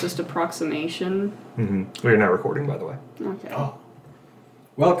Just approximation. We're not recording, by the way. Okay. Oh.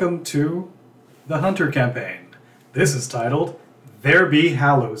 Welcome to the Hunter campaign. This is titled, There Be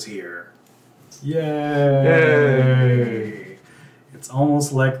Hallows Here. Yay! It's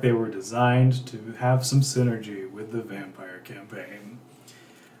almost like they were designed to have some synergy with the vampire campaign.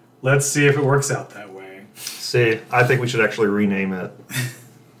 Let's see if it works out that way. See, I think we should actually rename it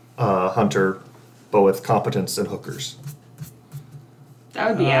Hunter, but with competence and hookers. That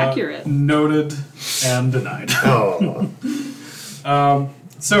would be accurate. Noted and denied. Oh.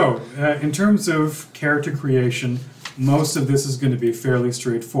 In terms of character creation, most of this is going to be fairly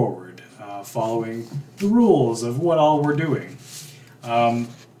straightforward, following the rules of what all we're doing.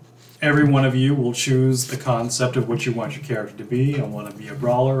 Every one of you will choose the concept of what you want your character to be. I want to be a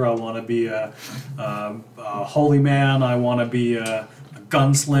brawler, I want to be a holy man, I want to be a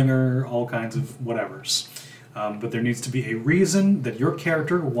gunslinger, all kinds of whatevers. But there needs to be a reason that your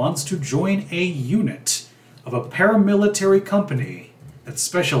character wants to join a unit of a paramilitary company that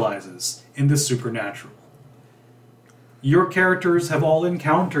specializes in the supernatural. Your characters have all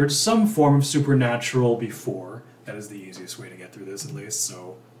encountered some form of supernatural before. That is the easiest way to get through this, at least,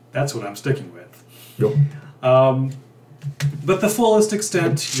 so that's what I'm sticking with. Yep. But the fullest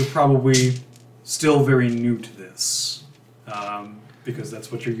extent, you're probably still very new to this, because that's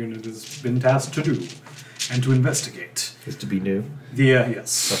what your unit has been tasked to do, and to investigate. Is to be new?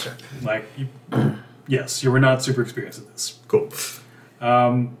 Yes. Okay. Yes, you were not super experienced at this. Cool.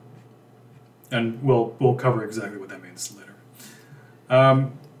 And we'll cover exactly what that means later.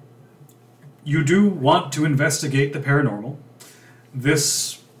 You do want to investigate the paranormal.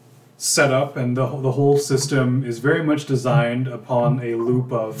 This setup and the whole system is very much designed upon a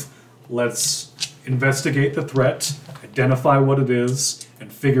loop of let's investigate the threat, identify what it is,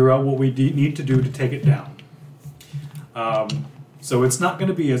 and figure out what we need to do to take it down. So it's not going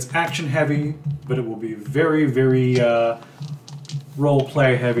to be as action heavy, but it will be very, very role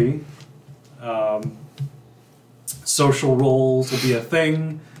play heavy. Social roles will be a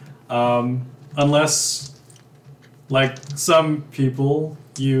thing, unless, like some people,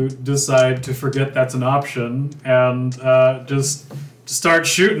 you decide to forget that's an option and just start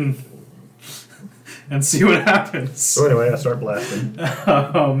shooting and see what happens. So anyway, I start blasting.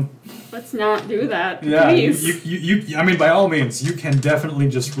 Let's not do that, Yeah, please. you I mean, by all means, you can definitely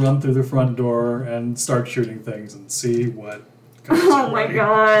just run through the front door and start shooting things and see what comes Oh your my way.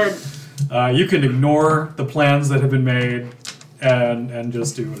 god. You can ignore the plans that have been made and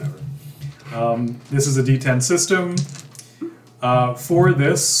just do whatever. This is a D10 system. For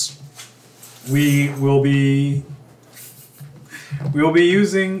this, we will be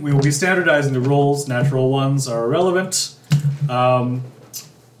standardizing the rolls. Natural ones are irrelevant.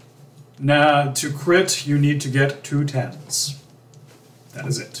 Now, to crit, you need to get 2 10s. That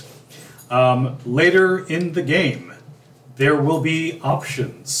is it. Later in the game, there will be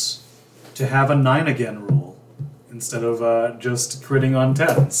options to have a 9 again rule instead of just critting on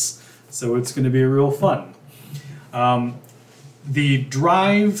 10s. So it's going to be real fun. The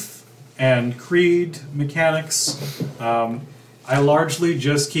drive and creed mechanics, I largely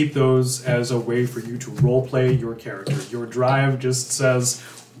just keep those as a way for you to roleplay your character. Your drive just says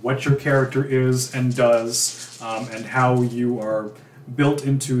what your character is and does, and how you are built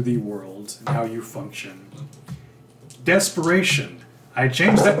into the world and how you function. Desperation. I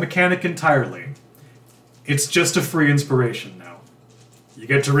changed that mechanic entirely. It's just a free inspiration now. You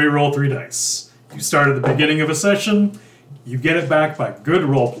get to re-roll 3 dice. You start at the beginning of a session, you get it back by good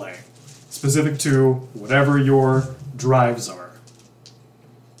roleplay, specific to whatever your drives are.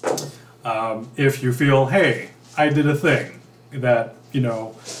 If you feel, hey, I did a thing that,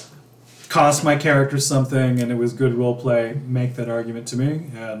 cost my character something and it was good roleplay, make that argument to me,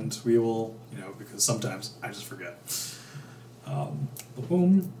 and we will, because sometimes I just forget.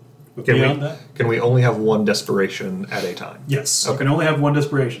 Boom. But beyond that, Can we only have one desperation at a time? yes, you Okay. can only have 1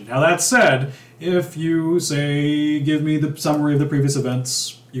 desperation. Now that said, if you say, give me the summary of the previous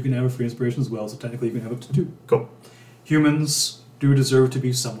events, you can have a free inspiration as well, so technically you can have up to 2. Cool. Humans do deserve to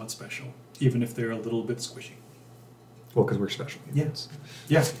be somewhat special, even if they're a little bit squishy. Well, because we're special. Yes.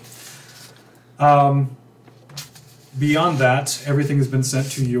 Yeah. Beyond that, everything has been sent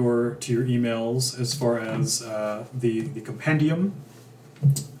to your emails as far as the compendium.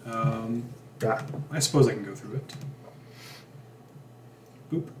 I suppose I can go through it.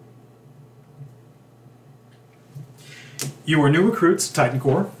 Boop. You are new recruits to Titan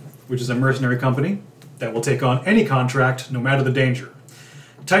Corps, which is a mercenary company that will take on any contract, no matter the danger.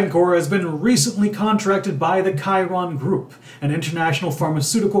 Titan Corps has been recently contracted by the Chiron Group, an international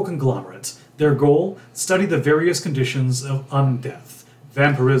pharmaceutical conglomerate. Their goal, study the various conditions of undeath.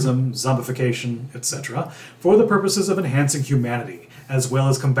 vampirism, zombification, etc., for the purposes of enhancing humanity, as well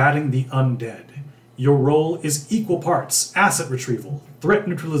as combating the undead. Your role is equal parts asset retrieval, threat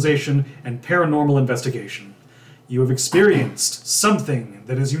neutralization, and paranormal investigation. You have experienced something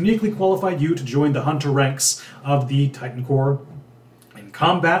that has uniquely qualified you to join the hunter ranks of the Titan Corps and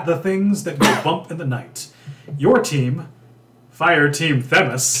combat the things that go bump in the night. Your team, Fire Team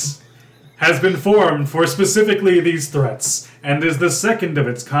Themis, has been formed for specifically these threats and is the second of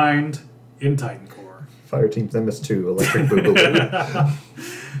its kind in Titan Corps. Fire Team Themis 2, Electric Boogaloo.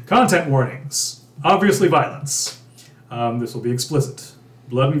 Content warnings. Obviously violence. This will be explicit.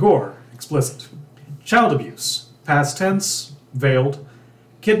 Blood and gore. Explicit. Child abuse. Past tense. Veiled.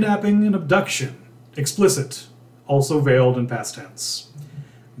 Kidnapping and abduction. Explicit. Also veiled in past tense.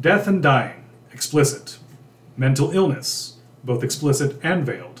 Death and dying. Explicit. Mental illness. Both explicit and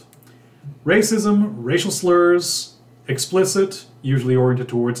veiled. Racism, racial slurs. Explicit. Usually oriented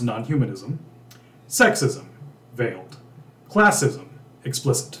towards non-humanism. Sexism. Veiled. Classism.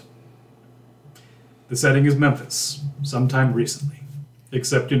 Explicit. The setting is Memphis, sometime recently.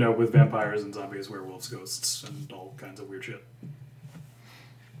 Except, with vampires and zombies, werewolves, ghosts, and all kinds of weird shit.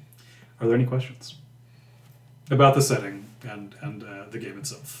 Are there any questions about the setting and the game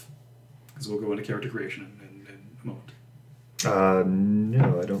itself? Because we'll go into character creation in a moment.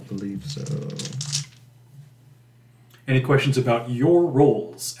 No, I don't believe so. Any questions about your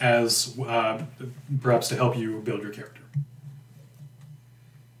roles as, perhaps to help you build your character?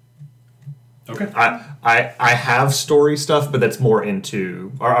 Okay. I have story stuff, but that's more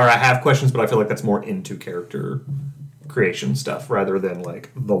into, or I have questions, but I feel like that's more into character creation stuff rather than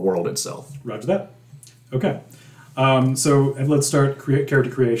like the world itself. Roger that. Okay. So let's start character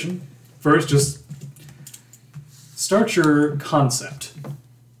creation. First, just start your concept.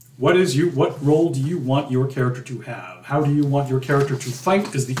 What role do you want your character to have? How do you want your character to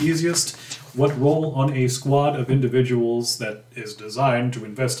fight is the easiest. What role on a squad of individuals that is designed to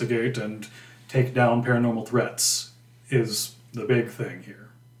investigate and take down paranormal threats is the big thing here.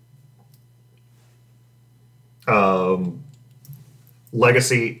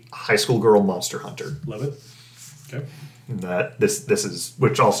 Legacy high school girl monster hunter. Love it. Okay. That this is,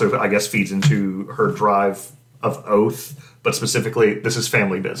 which also I guess feeds into her drive of oath, but specifically this is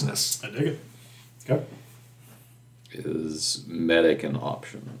family business. I dig it. Okay. Is medic an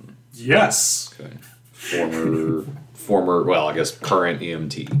option? Yes. Okay. Former, well, I guess current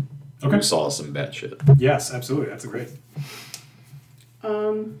EMT. Okay. Who saw some bad shit. Yes, absolutely. That's a great.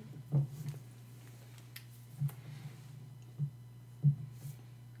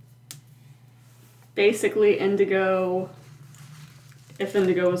 Basically, Indigo. If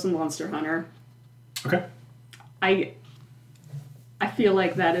Indigo was a monster hunter, Okay. I feel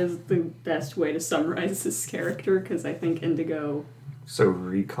like that is the best way to summarize this character because I think Indigo. So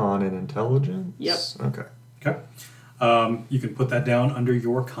recon and intelligence? Yep. Okay. Okay. You can put that down under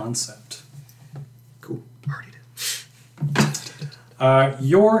your concept. Cool. Already did.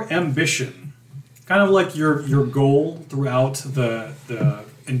 Your ambition, kind of like your goal throughout the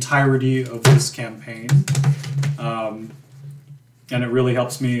entirety of this campaign, and it really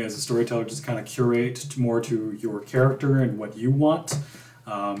helps me as a storyteller just kind of curate more to your character and what you want.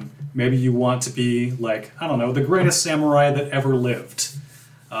 Maybe you want to be like, I don't know, the greatest samurai that ever lived.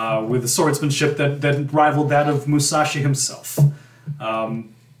 With a swordsmanship that rivaled that of Musashi himself.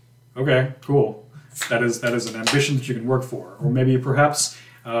 Okay, cool. That is an ambition that you can work for. Or maybe perhaps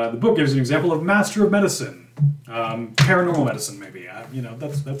the book gives you an example of Master of Medicine, paranormal medicine maybe.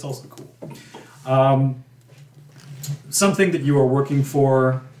 That's also cool. Something that you are working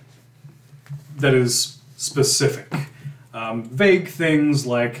for that is specific. Vague things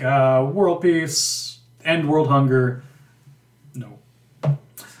like world peace, end world hunger. No.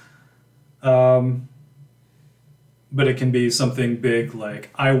 But it can be something big like,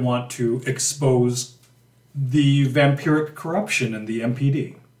 I want to expose the vampiric corruption in the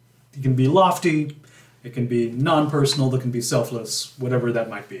MPD. It can be lofty, it can be non-personal, it can be selfless, whatever that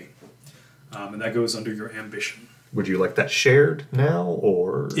might be. And that goes under your ambition. Would you like that shared now,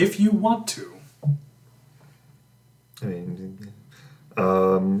 or? If you want to. I mean,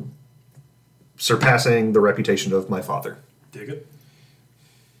 surpassing the reputation of my father. Dig it.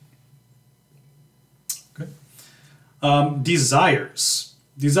 Okay. Desires.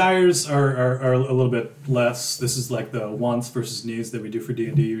 Desires are a little bit less. This is like the wants versus needs that we do for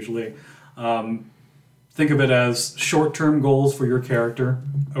D&D usually. Think of it as short-term goals for your character.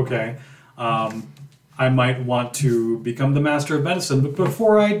 Okay. I might want to become the Master of Medicine, but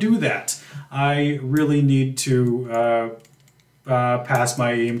before I do that, I really need to pass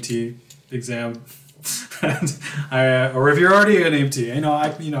my EMT exam. Or if you're already an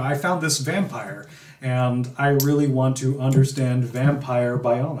EMT, I found this vampire, and I really want to understand vampire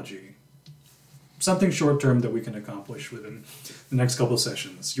biology. Something short-term that we can accomplish within the next couple of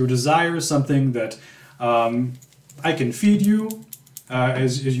sessions. Your desire is something that I can feed you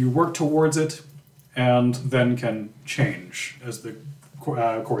as you work towards it, and then can change as the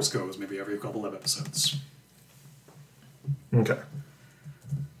course goes, maybe every couple of episodes. Okay.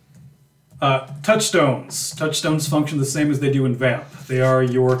 Touchstones. Touchstones function the same as they do in Vamp. They are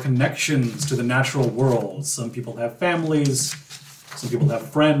your connections to the natural world. Some people have families, some people have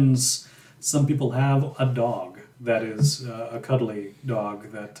friends, some people have a dog that is a cuddly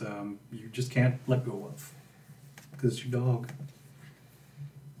dog that you just can't let go of because it's your dog.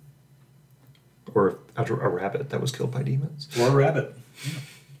 Or a rabbit that was killed by demons. Or a rabbit.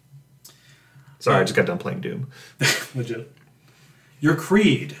 Sorry, I just got done playing Doom. Legit. Your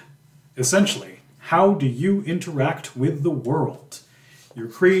creed. Essentially, how do you interact with the world? Your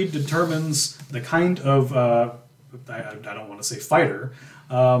creed determines the kind of, I don't want to say fighter,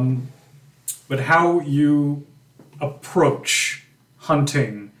 but how you approach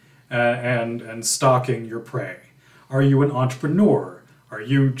hunting and stalking your prey. Are you an entrepreneur? Are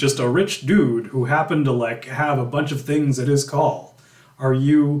you just a rich dude who happened to have a bunch of things at his call? Are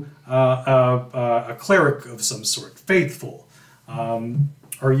you a cleric of some sort, faithful?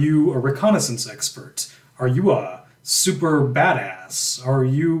 Are you a reconnaissance expert? Are you a super badass? Are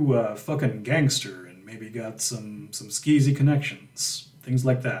you a fucking gangster and maybe got some skeezy connections? Things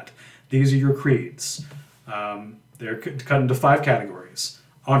like that. These are your creeds. They're cut into 5 categories.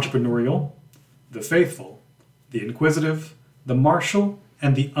 Entrepreneurial, the faithful, the inquisitive, the martial,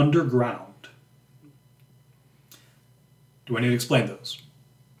 and the underground. Do I need to explain those?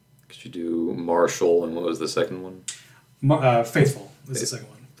 Could you do martial, and what was the second one? Faithful is the second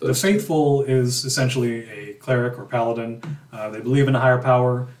one. The faithful is essentially a cleric or paladin. They believe in a higher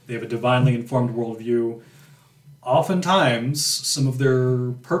power. They have a divinely informed worldview. Oftentimes, some of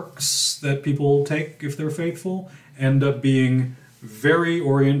their perks that people take if they're faithful end up being very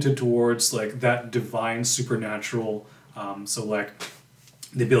oriented towards that divine supernatural.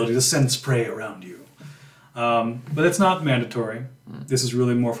 The ability to sense prey around you. But it's not mandatory. This is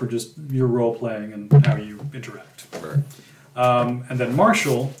really more for just your role playing and how you interact. Right. And then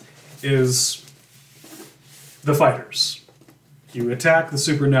martial is the fighters. You attack the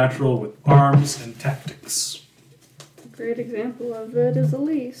supernatural with arms and tactics. A great example of it is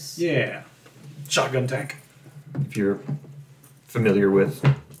Elise. Yeah. Shotgun tank. If you're familiar with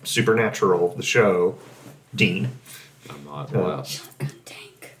Supernatural, the show, Dean. I'm not. Wow. Shotgun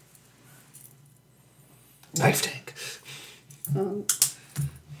tank. Knife tank.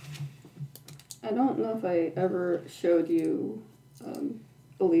 I don't know if I ever showed you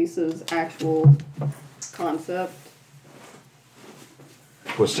Elise's actual concept.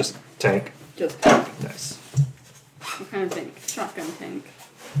 Was just tank. Just tank. Nice. What kind of tank? Shotgun tank.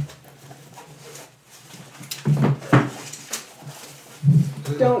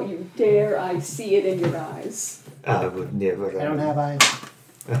 Don't you dare, I see it in your eyes. I would never. I don't have eyes.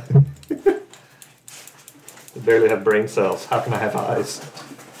 I barely have brain cells. How can I have eyes?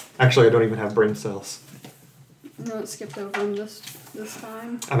 Actually, I don't even have brain cells. No, it skipped over them this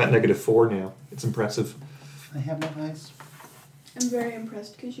time. I'm at -4 now. It's impressive. I have no eyes. I'm very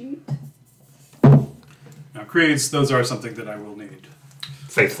impressed because you eat. Now, creeds, those are something that I will need.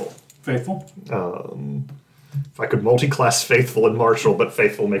 Faithful. Faithful? If I could multi-class Faithful and Martial, but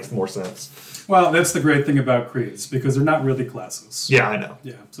Faithful makes more sense. Well, that's the great thing about creeds, because they're not really classes. Yeah, I know.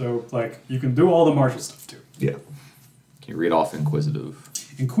 Yeah, so, you can do all the martial stuff, too. Yeah. Can you read off inquisitive?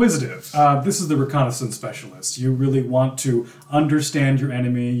 Inquisitive. This is the reconnaissance specialist. You really want to understand your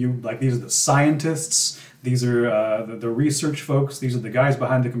enemy. These are the scientists. These are the research folks. These are the guys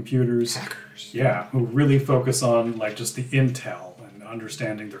behind the computers. Hackers. Yeah, who really focus on just the intel and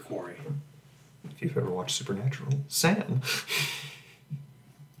understanding their quarry. If you've ever watched Supernatural, Sam.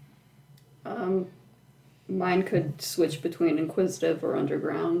 Mine could switch between inquisitive or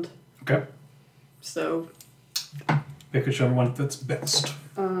underground. Okay. So, Pick whichever one fits best.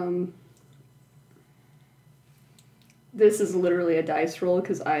 this is literally a dice roll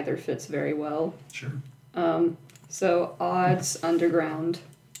because either fits very well. Sure. So odds, underground.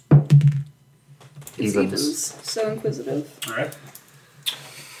 It's evens. So inquisitive. All right.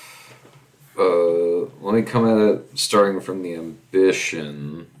 Let me come at it starting from the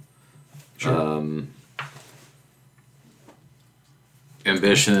ambition. Sure.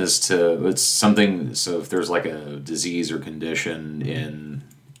 Ambition is it's something, so if there's like a disease or condition in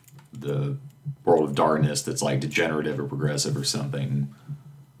the world of darkness that's like degenerative or progressive or something,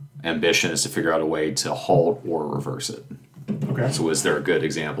 ambition is to figure out a way to halt or reverse it. Okay. So is there a good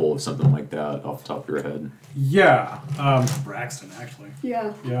example of something like that off the top of your head? Yeah, Braxton actually.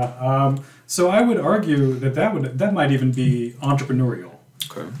 Yeah. Yeah. So I would argue that might even be entrepreneurial.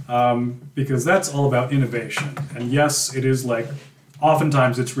 Okay. Because that's all about innovation. And yes, it is like,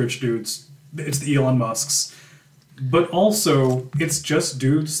 oftentimes it's rich dudes, it's the Elon Musks, but also it's just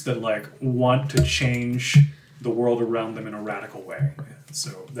dudes that like want to change the world around them in a radical way.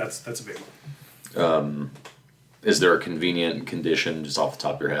 So that's a big one. Is there a convenient condition just off the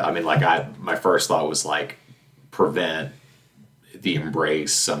top of your head? I mean, like my first thought was like prevent the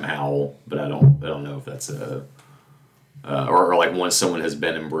embrace somehow, but I don't know if that's a or like once someone has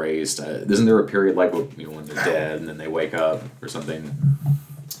been embraced, isn't there a period like when they're dead and then they wake up or something?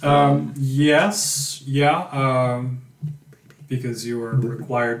 Yes, yeah, because you are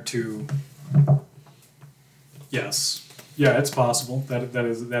required to. Yes, yeah, it's possible. That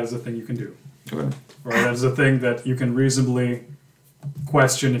is a thing you can do, Okay. or that is a thing that you can reasonably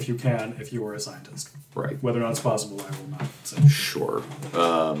question if you were a scientist. Right. Whether or not it's possible, I will not say. Sure.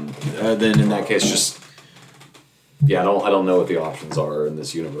 Then in that case, just I don't know what the options are in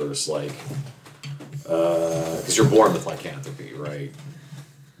this universe, like because you're born with lycanthropy, right?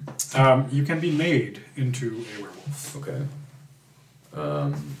 You can be made into a werewolf. Okay.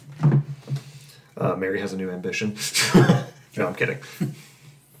 Mary has a new ambition. No, I'm kidding.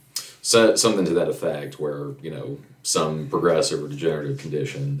 So something to that effect, where some progressive or degenerative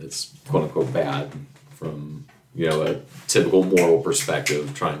condition that's quote unquote bad from a typical moral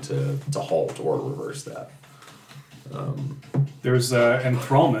perspective, trying to halt or reverse that. There's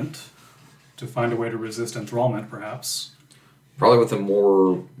enthrallment, to find a way to resist enthrallment, perhaps. Probably with a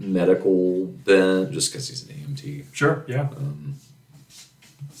more medical bent, just because he's an EMT. Sure, yeah.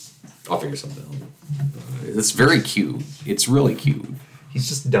 I'll figure something out. It's very cute. It's really cute. He's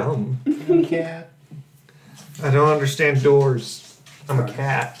just dumb. Cat. I don't understand doors. I'm a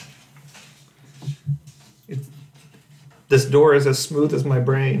cat. This door is as smooth as my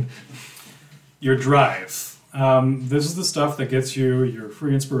brain. Your drive. This is the stuff that gets you your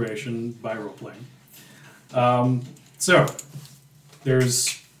free inspiration by role-playing. So,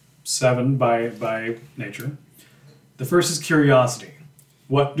 there's 7 by nature. The first is curiosity.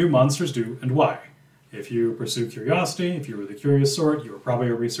 What do monsters do and why? If you pursue curiosity, if you were the curious sort, you are probably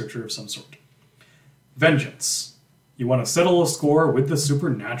a researcher of some sort. Vengeance. You want to settle a score with the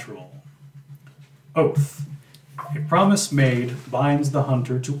supernatural. Oath. A promise made binds the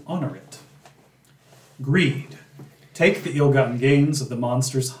hunter to honor it. Greed. Take the ill-gotten gains of the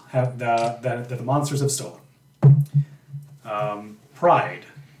monsters that the monsters have stolen. Pride.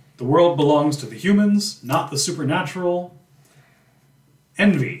 The world belongs to the humans, not the supernatural.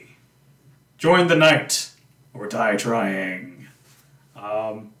 Envy. Join the night, or die trying.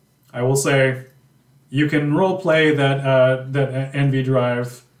 I will say, you can roleplay that envy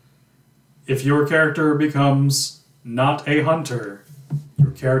drive. If your character becomes not a hunter,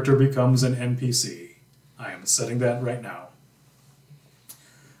 your character becomes an NPC. I am setting that right now.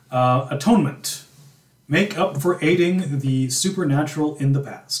 Atonement. Make up for aiding the supernatural in the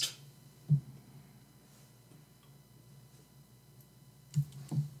past.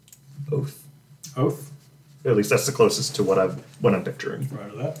 Oath. Oath. At least that's the closest to what I'm picturing.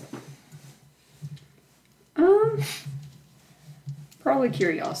 Right to that. Probably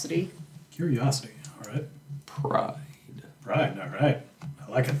curiosity. Curiosity. All right. Pride. Right. All right.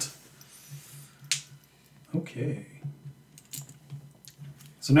 I like it. Okay.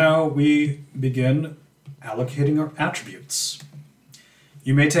 So now we begin allocating our attributes.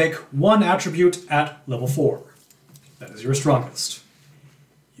 You may take one attribute at level 4. That is your strongest.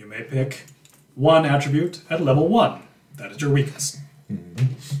 You may pick one attribute at level 1. That is your weakest. The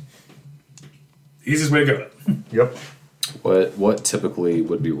easiest way to go with it. Yep. What typically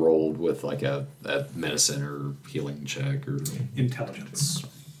would be rolled with like a medicine or healing check or Intelligence.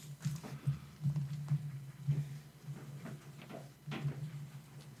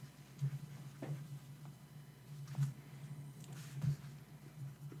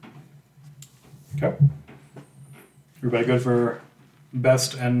 Okay. Everybody good for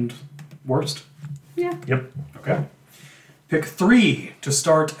best and worst? Yeah. Yep. Okay. Pick 3 to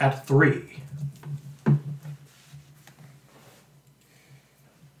start at 3.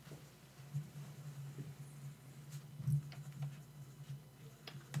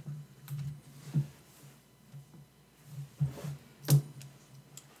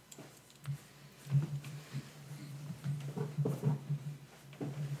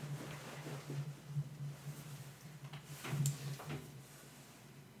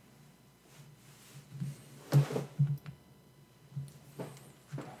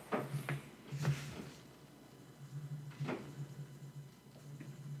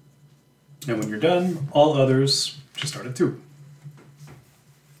 And when you're done, all others just start at 2.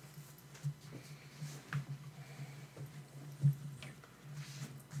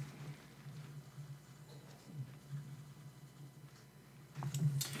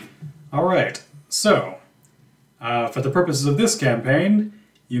 All right, so for the purposes of this campaign,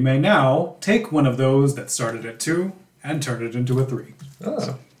 you may now take one of those that started at 2 and turn it into a 3.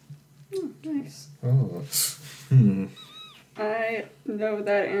 Oh. Nice. Oh. I know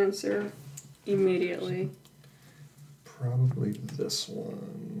that answer immediately. Probably this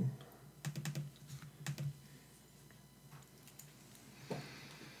one.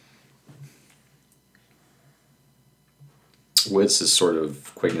 Wits is sort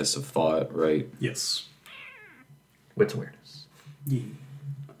of quickness of thought, right? Yes. Wits awareness. Yeah.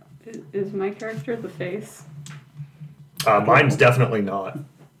 Is my character the face? Mine's definitely not.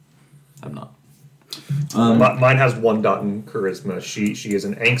 I'm not. Mine has 1 dot in charisma. She is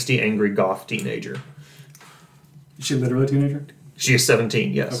an angsty, angry goth teenager. Is she literally a teenager? She is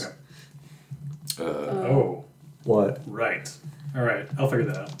 17. Yes. Okay. Oh, What? right. All right, I'll figure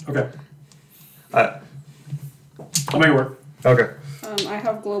that out. Okay. Uh, I'll make it work. okay. I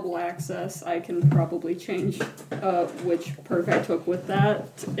have global access. I can probably change which perk I took with that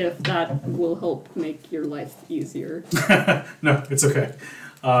if that will help make your life easier. No, it's okay.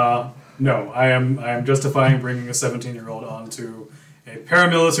 No, I am justifying bringing a 17-year-old onto a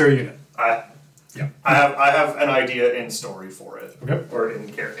paramilitary unit. Yeah. I have an idea in story for it. Okay. Or in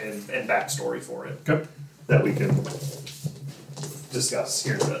backstory for it Okay. that we can discuss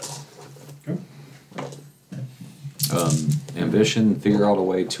here in a bit. Okay. Ambition, figure out a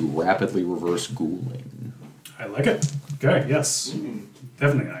way to rapidly reverse ghouling. I like it. Okay, yes.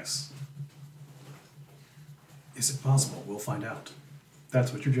 Definitely nice. Is it possible? We'll find out.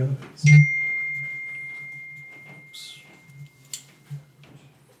 That's what your job is. Oops.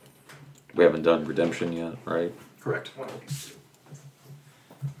 We haven't done redemption yet, right? Correct.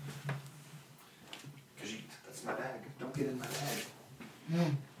 That's my bag. Don't get in my bag. No.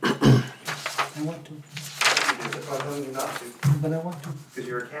 I want to, I'm telling you not to. but I want to. Because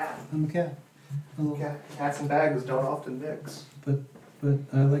you're a cat. I'm a cat. A little cat. Cats and bags don't often mix. But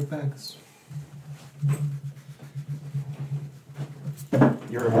I like bags.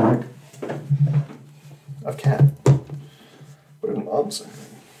 You're a bag of cat. But in mom's thing.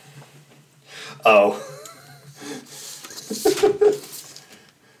 Oh.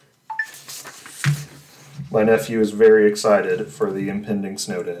 My nephew is very excited for the impending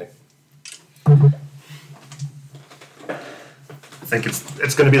snow day. I think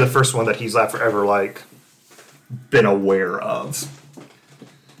it's going to be the first one that he's ever like been aware of.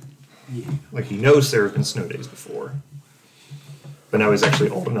 Yeah. Like he knows there have been snow days before, but now he's actually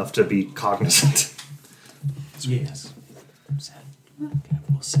old enough to be cognizant. Yes.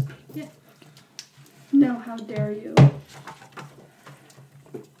 Yeah. No, how dare you?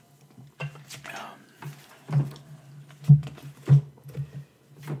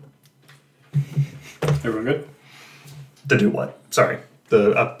 Everyone good? To do what? Sorry,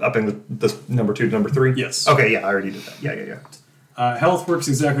 the upping the number 2 to number 3. Yes. Okay, yeah, I already did that. Yeah. Health works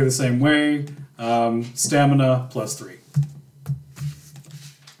exactly the same way. Stamina plus 3.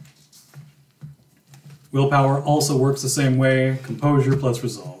 Willpower also works the same way. Composure plus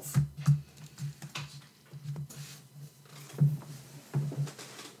resolve.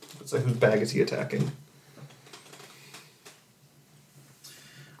 So whose bag is he attacking?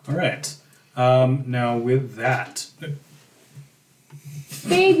 All right. Now with that,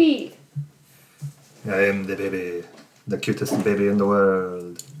 Baby! I am the baby, the cutest baby in the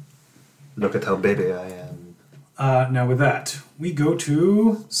world. Look at how baby I am. now with that, we go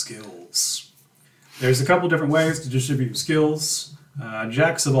to skills. There's a couple different ways to distribute skills.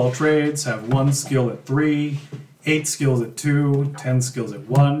 Jacks of all trades have 1 skill at 3, 8 skills at 2, 10 skills at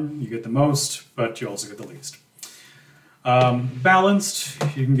 1. You get the most, but you also get the least. Balanced,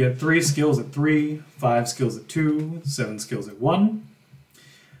 you can get 3 skills at 3, 5 skills at 2, 7 skills at 1.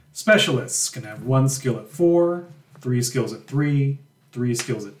 Specialists can have 1 skill at 4, 3 skills at 3, 3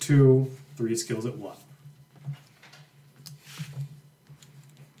 skills at 2, 3 skills at 1.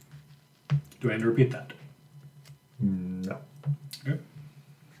 Do I need to repeat that? No. Okay.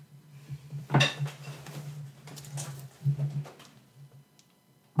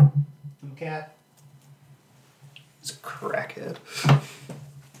 Cat. He's a crackhead.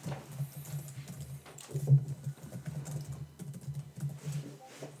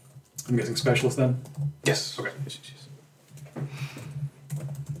 I'm guessing specialist then? Yes. Okay.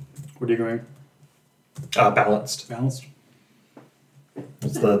 What are you going? Balanced. Balanced?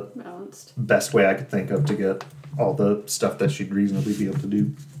 It's the Balanced. best way I could think of to get all the stuff that she'd reasonably be able to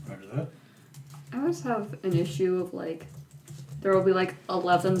do. Roger that. I always have an issue of like, there will be like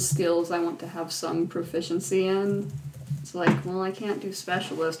 11 skills I want to have some proficiency in. It's like, well, I can't do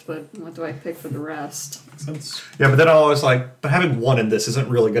specialist, but what do I pick for the rest? Makes sense. Yeah, but then I was like, but having one in this isn't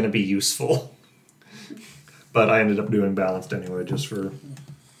really going to be useful. But I ended up doing balanced anyway, just for.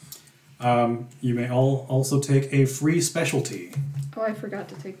 You may also take a free specialty. Oh, I forgot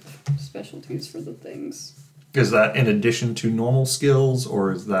to take specialties for the things. Is that in addition to normal skills,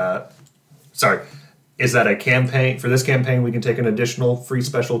 or is that. Sorry. Is that a campaign? For this campaign, we can take an additional free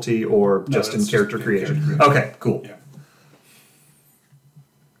specialty, or No, just in that's character just in creation? character creation. Okay, cool. Yeah.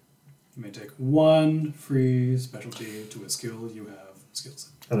 You may take one free specialty to a skill you have skills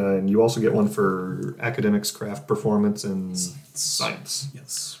And then you also get one for academics, craft, performance, and in. science.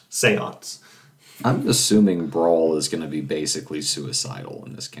 Yes. Seance. I'm assuming Brawl is going to be basically suicidal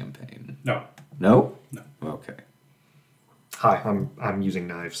in this campaign. No. No? No. Okay. Hi, I'm using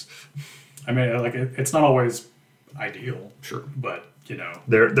knives. I mean, like, it's not always ideal. Sure. But, you know,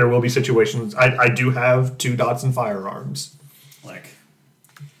 There will be situations. I do have 2 dots and firearms. like,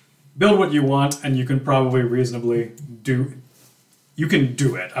 build what you want, and you can probably reasonably do. You can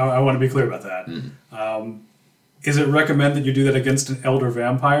do it. I want to be clear about that. Is it recommend that you do that against an elder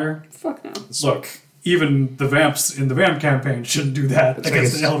vampire? Fuck no. Look, even the vamps in the vamp campaign shouldn't do that It's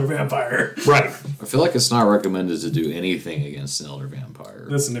against like an elder vampire. Right. I feel like it's not recommended to do anything against an elder vampire.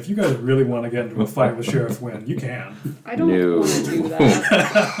 Listen, if you guys really want to get into a fight with Sheriff Wynn, you can. I don't No. want to do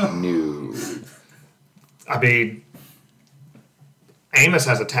that. No. I mean, Amos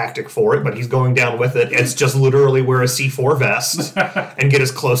has a tactic for it, but he's going down with it. It's just literally wear a C4 vest and get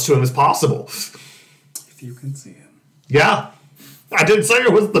as close to him as possible. If you can see him. Yeah. I didn't say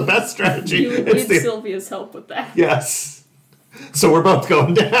it was the best strategy. You would It's need the, Sylvia's help with that. yes. So we're both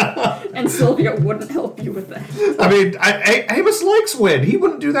going down. And Sylvia wouldn't help you with that. I mean, Amos likes Win. He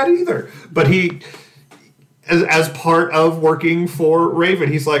wouldn't do that either. But he, as part of working for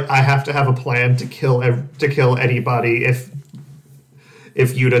Raven, he's like, I have to have a plan to kill anybody if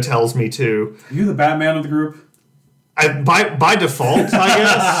Yuta tells me to. Are you the Batman of the group? By default, I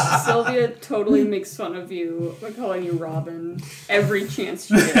guess. Sylvia totally makes fun of you by calling you Robin every chance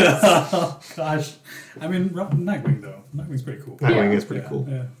she gets. Oh, gosh. I mean, Nightwing, though. Nightwing's pretty cool. Nightwing Yeah. is pretty cool.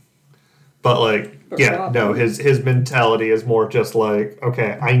 Yeah. But like, But yeah, Robin- no, his mentality is more just like,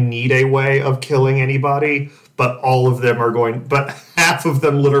 okay, I need a way of killing anybody, but half of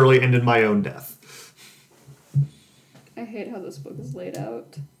them literally end in my own death. I hate how this book is laid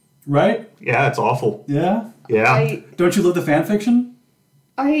out. Right? Yeah, it's awful. Yeah? Yeah. Don't you love the fan fiction?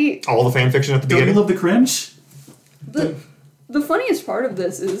 All the fan fiction at the Don't you beginning. love the cringe? The funniest part of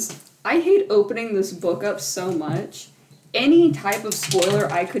this is I hate opening this book up so much. Any type of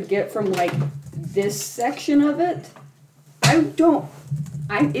spoiler I could get from like this section of it,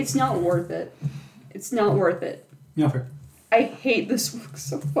 it's not worth it. It's not worth it. Yeah, fair. I hate this book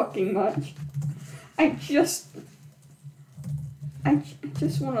so fucking much. I just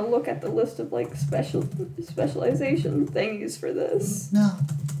want to look at the list of like specialization thingies for this. No,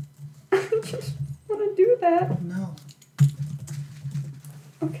 I just want to do that. no.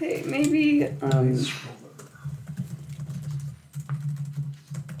 Okay, maybe that.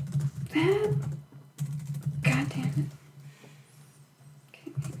 God damn it.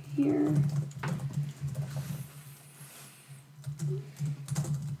 Okay, maybe here.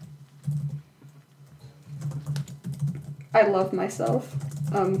 I love myself.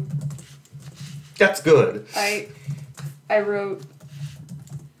 That's good. I wrote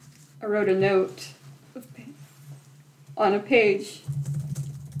a note on a page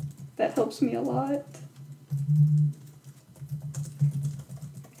that helps me a lot.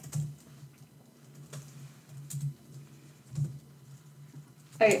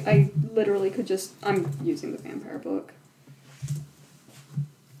 I literally could just, I'm using the vampire book.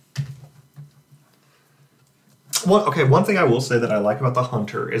 One thing I will say that I like about the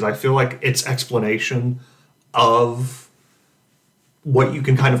Hunter is I feel like its explanation of what you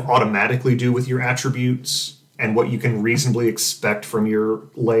can kind of automatically do with your attributes and what you can reasonably expect from your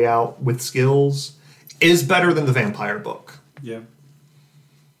layout with skills is better than the vampire book. Yeah.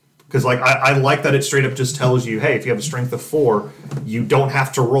 Because like I like that it straight up just tells you, hey, if you have a strength of 4, you don't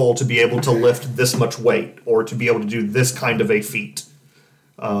have to roll to be able to lift this much weight or to be able to do this kind of a feat.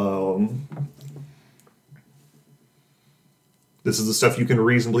 This is the stuff you can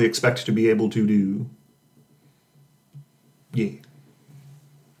reasonably expect to be able to do. Yeah.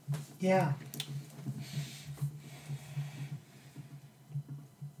 Yeah.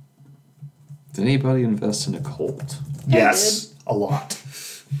 Did anybody invest in a cult? Yes, a lot.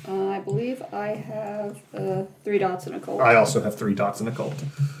 I believe I have 3 dots in a cult. I also have 3 dots in a cult.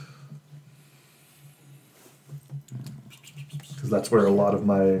 because that's where a lot of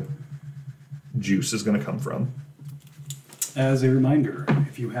my juice is going to come from. As a reminder,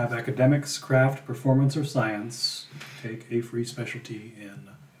 if you have academics, craft, performance, or science, take a free specialty in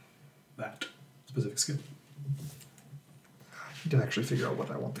that specific skill. I need to actually figure out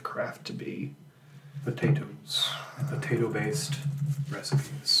what I want the craft to be. Potatoes. Potato-based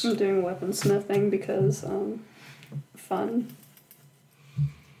recipes. I'm doing weaponsmithing because fun.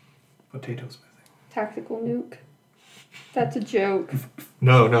 Potato smithing. Tactical nuke. That's a joke.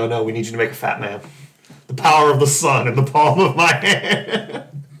 No, we need you to make a fat man. The power of the sun in the palm of my hand.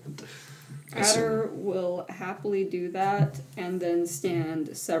 Adder will happily do that and then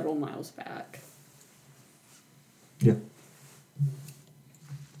stand several miles back. Yeah.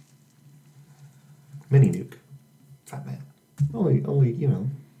 Mini nuke. Fat man. Only,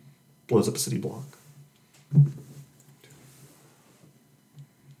 blows up a city block.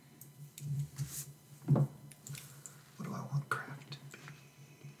 What do I want craft to be?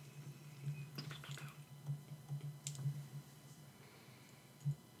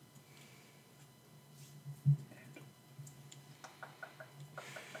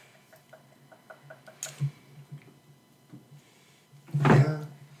 Yeah.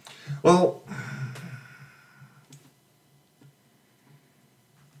 Well,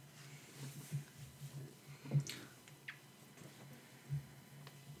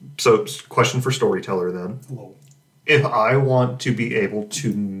 so question for storyteller then. Hello. If I want to be able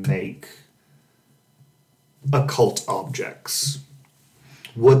to make occult objects,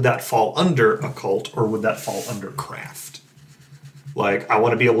 would that fall under occult or would that fall under craft? Like, I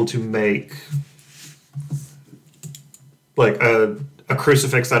want to be able to make like a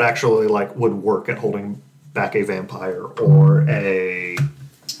crucifix that actually like would work at holding back a vampire, or a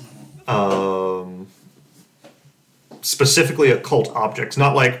specifically occult objects,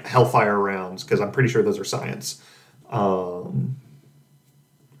 not like hellfire rounds, because I'm pretty sure those are science. But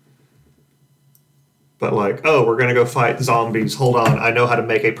like, oh, we're gonna go fight zombies. Hold on, I know how to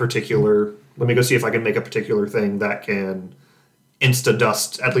make a particular. Let me go see if I can make a particular thing that can insta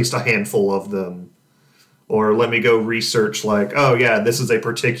dust at least a handful of them. Or let me go research, like, oh yeah, this is a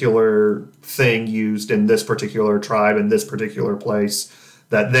particular thing used in this particular tribe in this particular place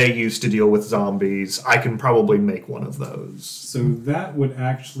that they used to deal with zombies. I can probably make one of those. So that would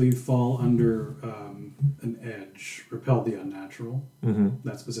actually fall under an edge, repel the unnatural. Mm-hmm.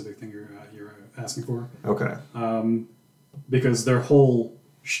 That specific thing you're asking for, Okay. because their whole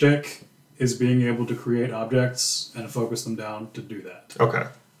shtick is being able to create objects and focus them down to do that. Okay.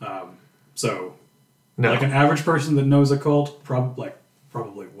 So, No. like an average person that knows occult probably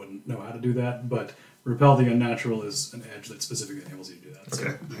wouldn't know how to do that, but repel the unnatural is an edge that specifically enables you to do that. So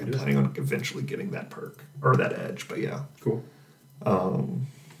Okay. you can I'm do planning on eventually getting that perk or that edge, but yeah. that. Cool.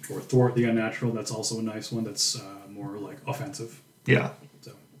 Or thwart the unnatural. That's also a nice one. That's more like offensive. Yeah.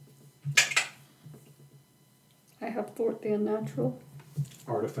 So I have thwart the unnatural.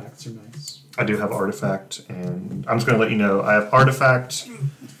 artifacts are nice. I do have artifact, and I'm just going to let you know I have artifact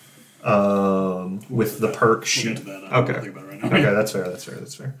with the perk We'll sheet. get to that. Okay. Think about it right now. Okay, that's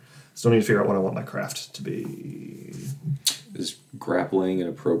fair. Still need to figure out what I want my craft to be. Is grappling an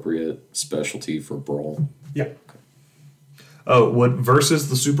appropriate specialty for brawl? Yeah. Oh, would versus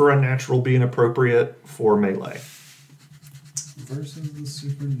the super unnatural be inappropriate for melee? Versus the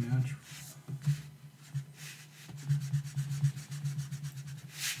supernatural.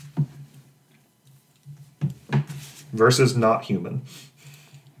 Versus not human.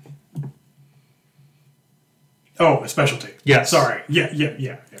 Oh, a specialty. Yes. Sorry. Yeah.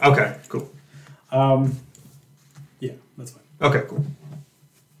 Okay, cool. Yeah, that's fine. Okay, cool.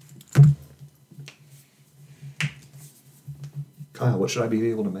 Kyle, what should I be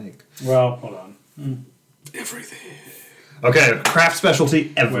able to make? Well, hold on. Everything. Okay, craft specialty,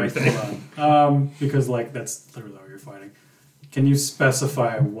 Wait, everything. hold on. Because like that's literally what you're fighting. Can you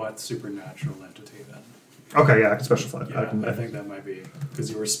specify what supernatural entity then? Okay, yeah, I can specify. Yeah, I I think that might be because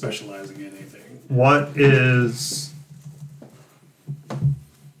you were specializing in anything. What is...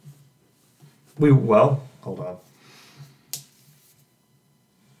 hold on.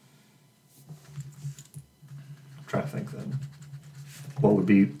 I'm trying to think then. What would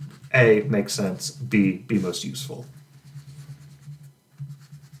be A, make sense, B, be most useful?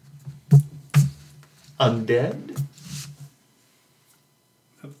 Undead?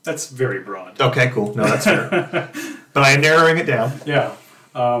 That's very broad. Okay, cool. No, that's fair. But I am narrowing it down. Yeah.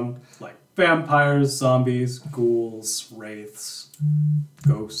 Like vampires, zombies, ghouls, wraiths,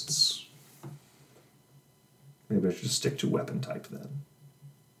 ghosts. Maybe I should just stick to weapon type then.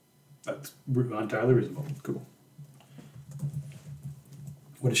 That's entirely reasonable. Cool.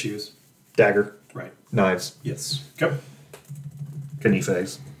 What does she use? Dagger, Right. knives. Yes. Okay. Can you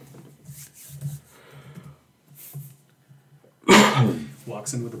phase?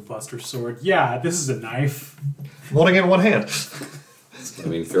 Walks in with a buster sword. Yeah, this is a knife. I'm holding it in one hand. I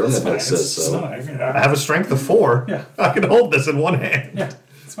mean, Theronomite It's says a so. knife. I have a strength of 4. Yeah. I can hold this in one hand. Yeah,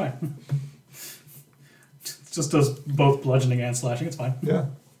 it's fine. It just does both bludgeoning and slashing. It's fine. Yeah.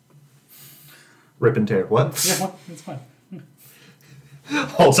 Rip and tear. What? Yeah, well, it's fine.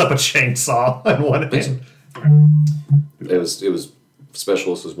 Holds up a chainsaw in one hand. It was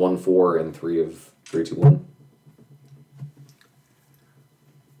specialist was 1, 4, and 3 of 3, 2, 1.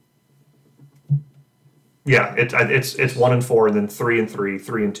 Yeah, it's 1 and 4, and then 3 and 3,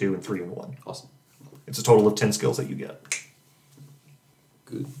 3 and 2, and 3 and 1. Awesome. It's a total of 10 skills that you get.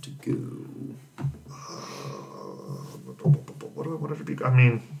 Good to go. What did it be? I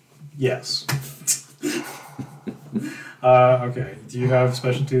mean, Yes. Okay. Do you have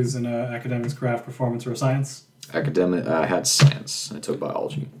specialties in academics, craft, performance, or science? Academic. I had science. I took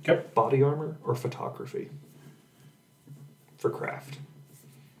biology. Okay. body armor or photography for craft.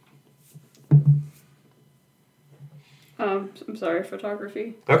 I'm sorry,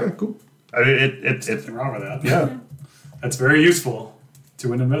 photography. Okay, cool. I mean, it's Nothing wrong with that. yeah, That's very useful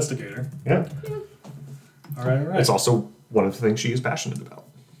to an investigator. yeah. All right, all right. It's also one of the things she is passionate about.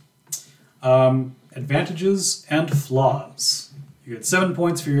 Advantages and flaws. You get 7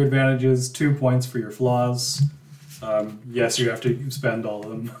 points for your advantages, 2 points for your flaws. Yes, you have to spend all of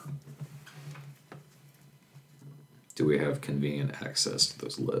them. Do we have convenient access to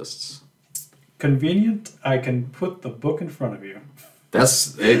those lists? Convenient, I can put the book in front of you.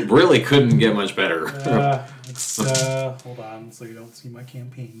 It really couldn't get much better. Hold on, so you don't see my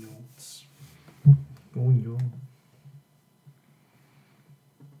campaign notes. Oh, yeah.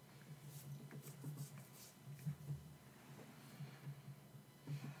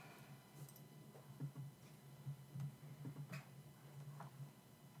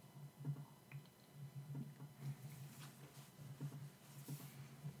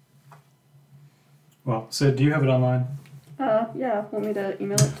 Well, Sid, do you have it online? Yeah, want me to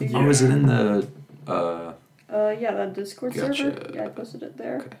email it to you? Oh, is it in the? Yeah, that Discord Gotcha. server. Yeah, I posted it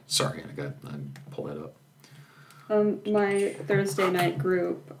there. Okay, sorry, I pull that up. My Thursday night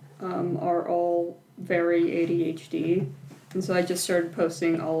group are all very ADHD, and so I just started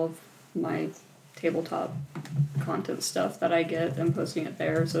posting all of my tabletop content stuff that I get and posting it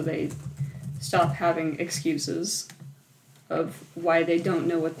there so they stop having excuses of why they don't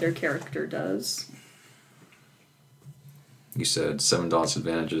know what their character does. You said 7 dots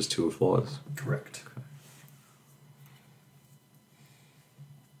advantages, 2 of flaws. Correct.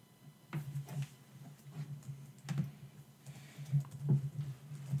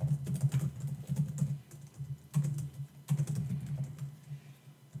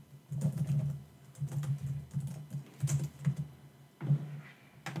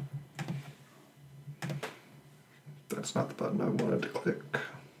 That's not the button I wanted to click.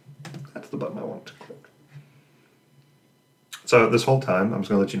 That's the button I wanted to click. So this whole time, I'm just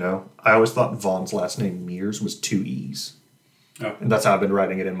going to let you know, I always thought Vaughn's last name, Mears, was 2 E's. Oh. And that's how I've been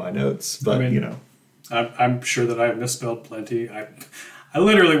writing it in my notes. But, I mean- you know. I'm sure that I've misspelled plenty. I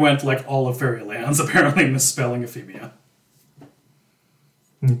literally went like all of Fairylands, apparently misspelling Euphemia.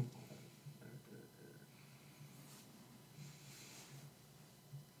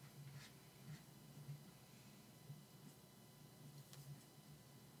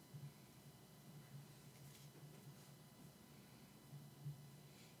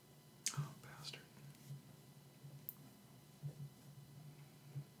 Bastard.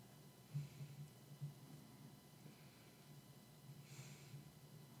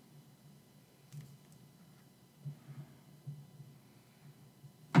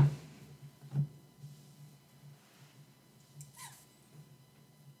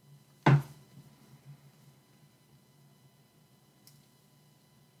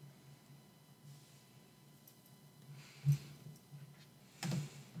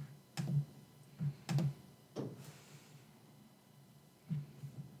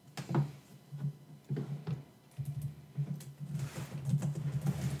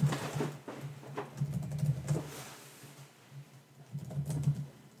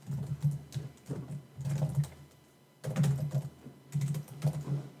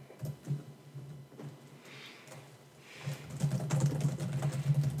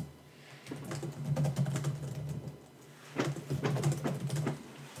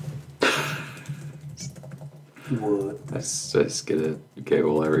 What? I just get a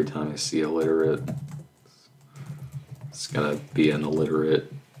giggle every time I see illiterate. It's gonna be an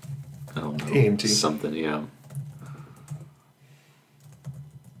illiterate. I don't know. AMT. Something, yeah.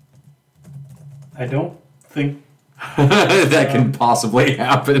 I don't think that can possibly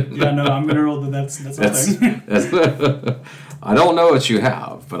happen. Yeah, no, I'm gonna roll that. That's a That's, thing. I don't know what you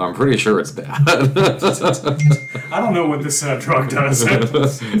have, but I'm pretty sure it's bad. I don't know what this drug does.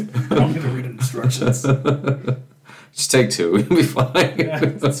 I'm gonna read instructions. Just take 2, you'll be fine. Yeah,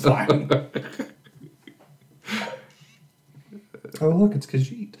 it's fine. Oh, look, it's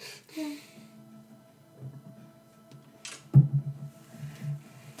Khajiit.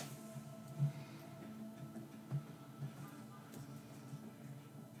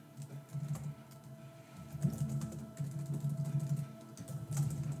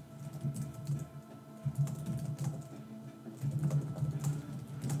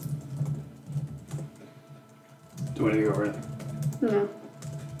 Do I need to go over anything? No.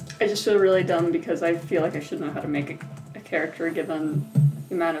 I just feel really dumb because I feel like I should know how to make a character given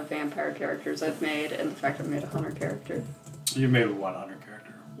the amount of vampire characters I've made and the fact I've made a hunter character. You made a 100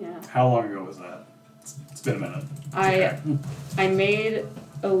 character. Yeah. How long ago was that? It's been a minute. I made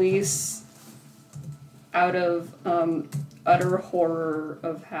Elise out of utter horror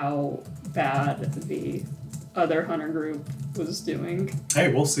of how bad the other hunter group was doing.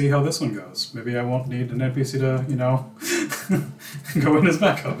 Hey, we'll see how this one goes. Maybe I won't need an NPC to, go in as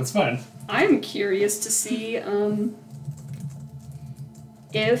backup. It's fine. I'm curious to see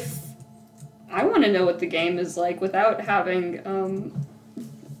if I want to know what the game is like without having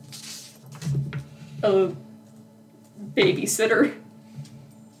a babysitter.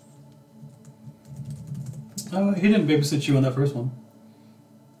 Oh, he didn't babysit you on that first one.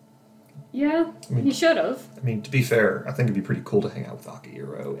 Yeah, I mean- he should have. I mean, to be fair, I think it'd be pretty cool to hang out with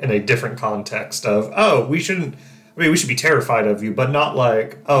Akihiro in a different context of, oh, we should be terrified of you, but not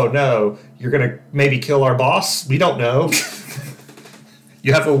like, oh no, you're gonna maybe kill our boss? We don't know.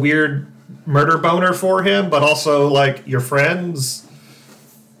 You have a weird murder boner for him, but also, like, your friends?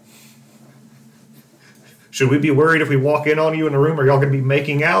 Should we be worried if we walk in on you in a room? Are y'all gonna be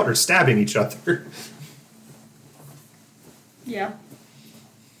making out or stabbing each other? Yeah.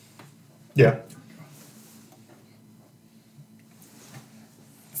 Yeah.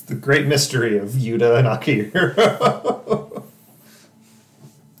 It's the great mystery of Yuta and Akihiro.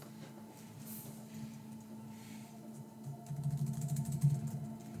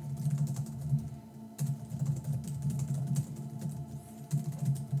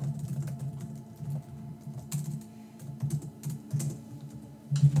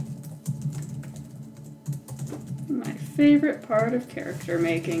 My favorite part of character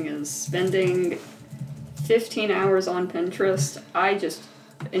making is spending 15 hours on Pinterest. I just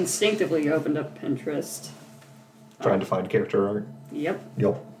instinctively opened up Pinterest. Trying to find character art. Yep.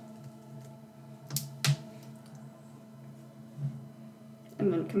 Yup.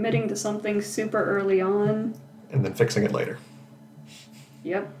 And then committing to something super early on. And then fixing it later.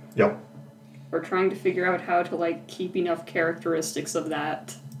 Yep. Yup. Or trying to figure out how to keep enough characteristics of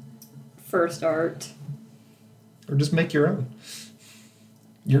that first art. Or just make your own.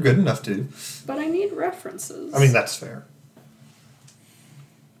 You're good enough to. But I need references. I mean, that's fair.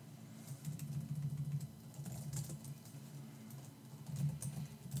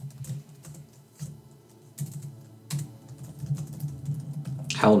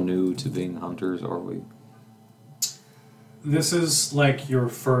 How new to being hunters are we? This is like your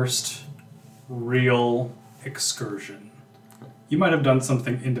first real excursion. You might have done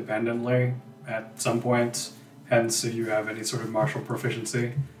something independently at some point, hence if you have any sort of martial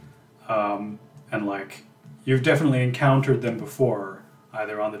proficiency. And you've definitely encountered them before,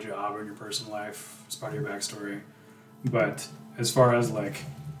 either on the job or in your personal life, as part of your backstory. But as far as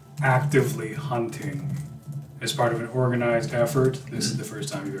actively hunting as part of an organized effort, this is the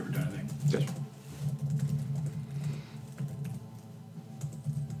first time you've ever done anything. Yes.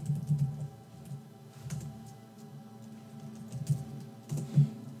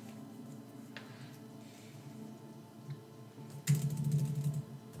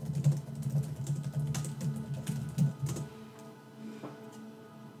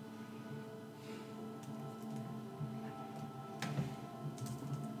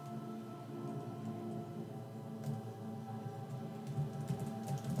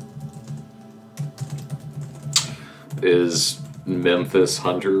 Is Memphis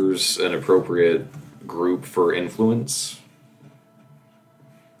Hunters an appropriate group for influence?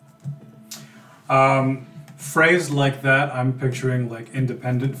 Phrased like that, I'm picturing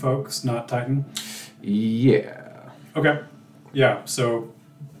independent folks, not Titan. Yeah. Okay. Yeah, so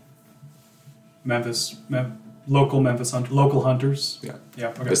local hunters. Yeah. Yeah,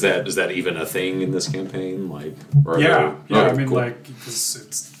 okay. Is that even a thing in this campaign? Yeah, okay, I mean, cool.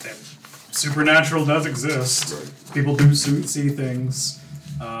 because supernatural does exist. Right. People do see things.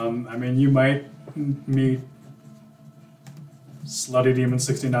 I mean, you might meet Slutty Demon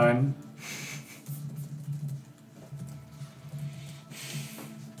 69.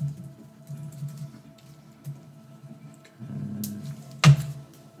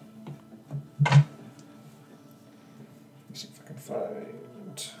 See if I can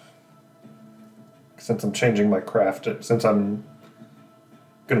find. Since I'm changing my craft, since I'm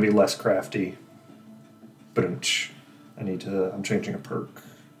going to be less crafty, but I'm changing a perk.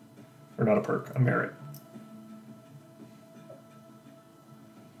 Or not a perk, a merit.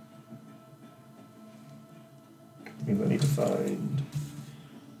 Means I need to find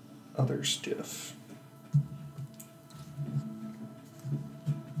other stuff.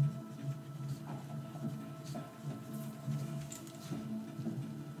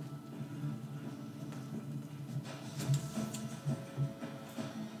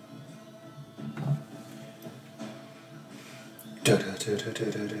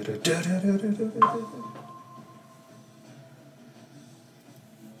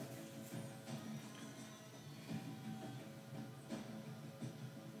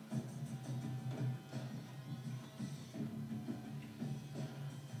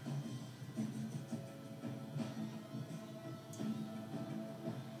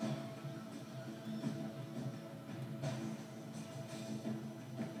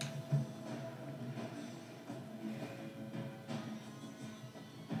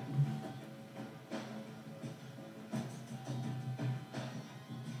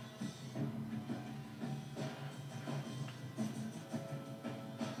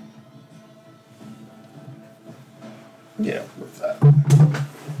 Yeah, with that.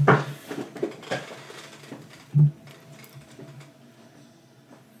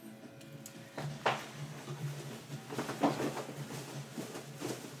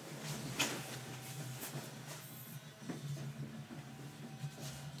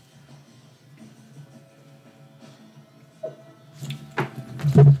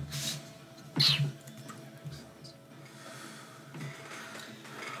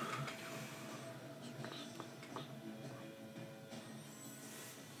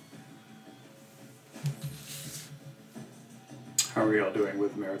 How are we all doing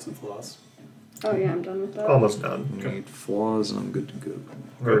with merits and flaws? Oh yeah, I'm done with that. Almost done. Need flaws and I'm good to go.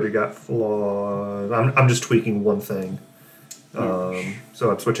 I've already got flaws. I'm just tweaking one thing.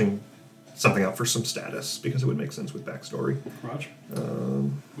 So I'm switching something out for some status because it would make sense with backstory. Raj?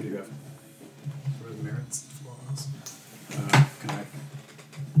 Um, What do you have? What are the merits and flaws? Can I?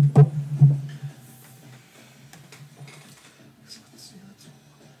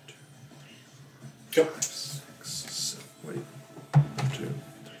 Go. 5, 6, 7, wait. 1, 2, 3, 4,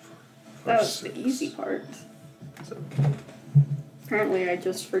 5, That was 6, the easy part. 7. Apparently, I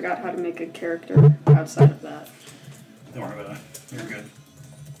just forgot how to make a character outside of that. Don't worry about it. You're good.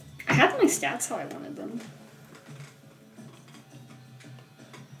 I had my stats how I wanted them.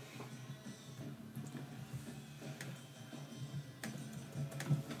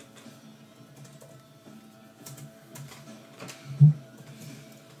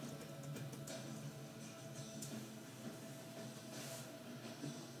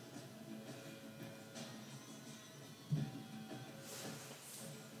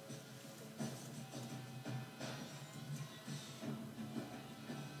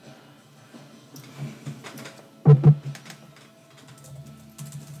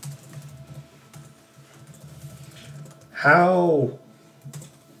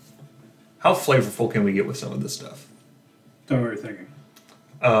 How flavorful can we get with some of this stuff? Don't worry, thinking.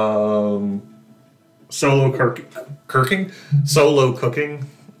 Solo cooking.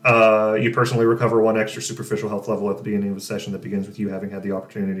 You personally recover 1 extra superficial health level at the beginning of a session that begins with you having had the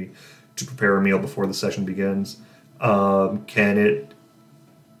opportunity to prepare a meal before the session begins. Can it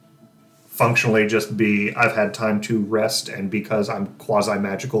functionally just be I've had time to rest and because I'm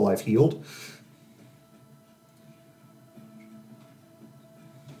quasi-magical I've healed?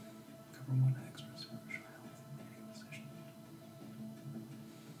 Cover 1 extra superficial health at the beginning of the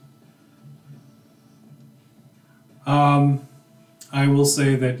session. I will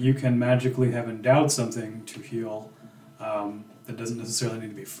say that you can magically have endowed something to heal that doesn't necessarily need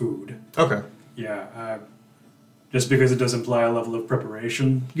to be food. Okay. Yeah, just because it does imply a level of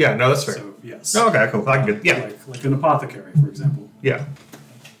preparation. Yeah, no, that's fair. So, yes. Oh, okay, cool. I can get, yeah. Like an apothecary, for example. Yeah.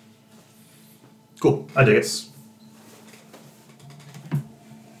 Cool. I dig it.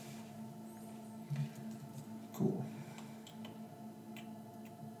 Cool.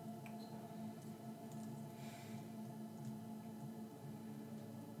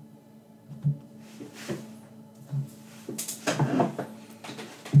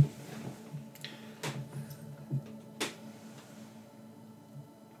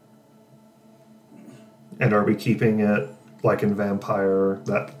 And are we keeping it like in Vampire,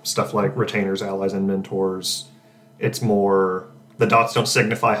 that stuff like retainers, allies, and mentors, it's more the dots don't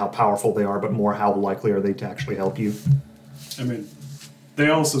signify how powerful they are, but more how likely are they to actually help you. I mean, they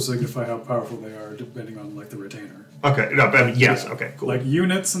also signify how powerful they are depending on like the retainer. Okay, no, I mean, yes, Yeah. okay, cool. Like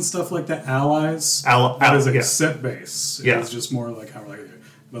units and stuff like that, allies. Al- that is a yeah. set base. Yeah. It's just more like how likely.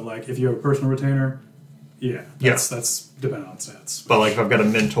 But like if you have a personal retainer, yeah, that's dependent on stats. But like if I've got a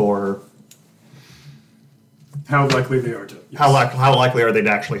mentor, How likely they are to. Yes. how likely are they to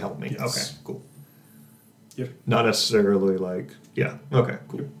actually help me? Yes. Okay, cool. Yep. Not necessarily like, yeah, okay,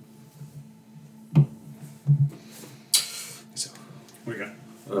 cool. So, what do you got?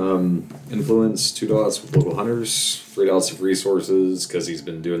 Influence, 2 dots with local hunters, 3 dots of resources because he's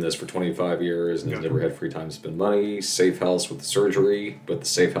been doing this for 25 years and has never had free time to spend money. Safe house with the surgery, but the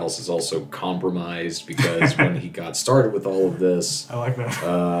safe house is also compromised because when he got started with all of this, I like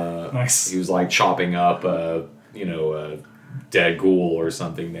that. Nice. he was like chopping up a dead ghoul or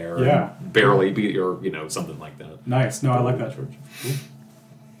something there. and Yeah. barely beat or something like that. Nice. No, I like that, George. Cool.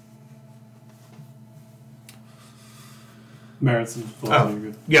 Merits and philosophy are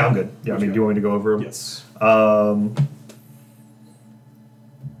good. Yeah, I'm good. Yeah, I mean, do you want me to go over them? Yes. I'll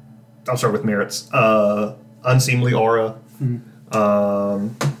start with merits. Unseemly aura.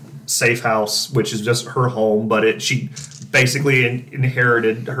 Safe house, which is just her home, but she basically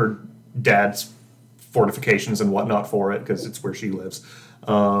inherited her dad's fortifications and whatnot for it because it's where she lives.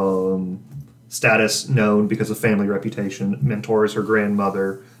 Status known because of family reputation. Mentor is her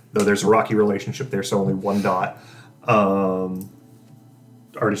grandmother, though there's a rocky relationship there, so only 1 dot.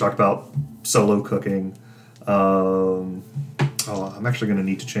 Already talked about solo cooking. I'm actually going to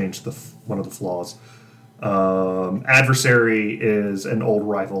need to change one of the flaws. Adversary is an old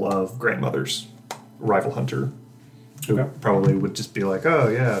rival of grandmother's, rival hunter, who Okay. probably would just be like, "Oh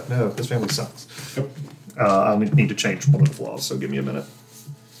yeah, no, this family sucks." Yep. I'll need to change one of the flaws, so give me a minute.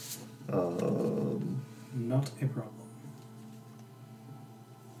 Not a problem.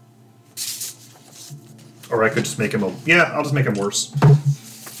 Or I could just make him I'll just make him worse.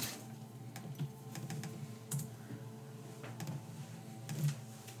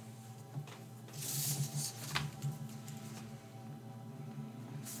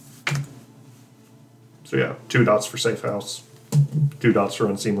 So yeah, 2 dots for safe house, 2 dots for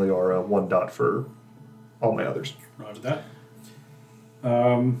unseemly aura, 1 dot for all my others. Roger that.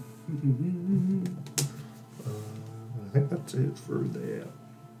 I think that's it for that.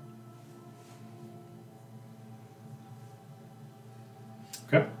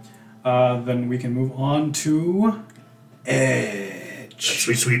 Okay. Then we can move on to Edge.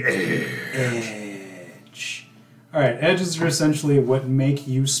 Sweet, sweet air. Edge. All right, edges are essentially what make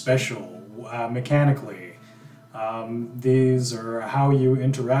you special mechanically. These are how you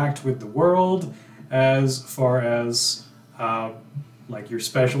interact with the world, as far as like your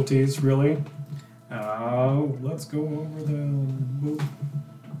specialties, really. Let's go over the boop,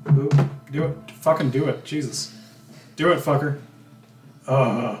 boop. Do it, fucking do it, Jesus, do it, fucker.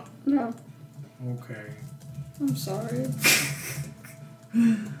 No, Okay. I'm sorry.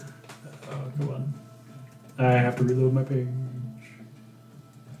 Oh, come on. I have to reload my page.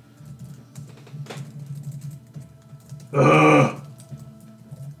 Ugh!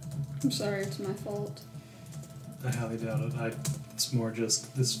 I'm sorry, it's my fault. I highly doubt it. It's more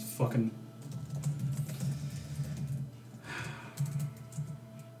just this fucking.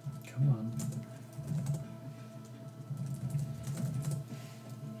 Come on.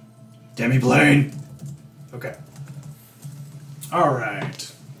 Demi-plane! Okay.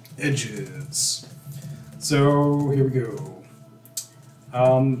 Alright. Edges. So, here we go.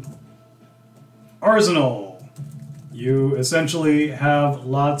 Arsenal. You essentially have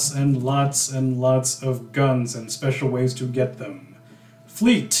lots and lots and lots of guns and special ways to get them.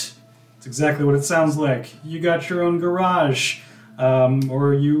 Fleet. It's exactly what it sounds like. You got your own garage,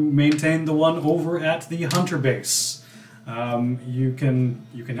 or you maintain the one over at the hunter base. You can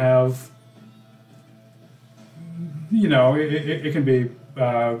have, it can be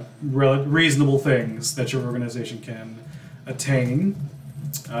reasonable things that your organization can attain.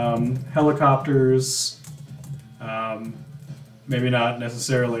 Helicopters. Maybe not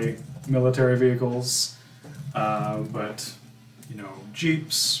necessarily military vehicles, but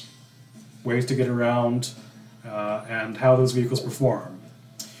jeeps, ways to get around, and how those vehicles perform.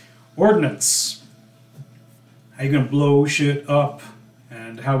 Ordnance. How you gonna blow shit up,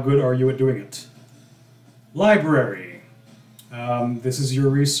 and how good are you at doing it? Library. This is your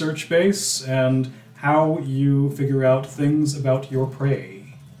research base and how you figure out things about your prey.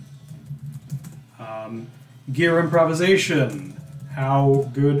 Gear improvisation. How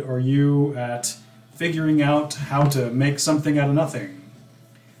good are you at figuring out how to make something out of nothing.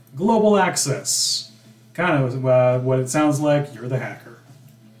 Global access. Kind of what it sounds like. You're the hacker.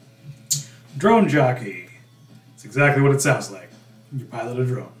 Drone jockey. It's exactly what it sounds like. You pilot a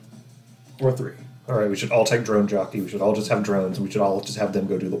drone. Or 3. All right, we should all take drone jockey. We should all just have drones, and we should all just have them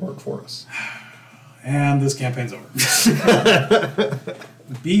go do the work for us. And this campaign's over.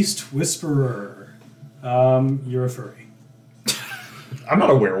 Beast Whisperer. You're a furry. I'm not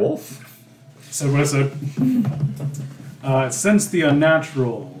a werewolf. Said what I said. Sense the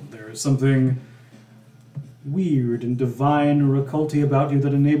unnatural. There is something weird and divine or occulty about you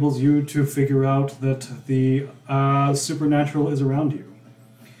that enables you to figure out that the supernatural is around you.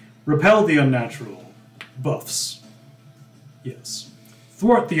 Repel the unnatural. Buffs. Yes.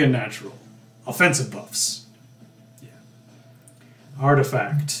 Thwart the unnatural. Offensive buffs. Yeah.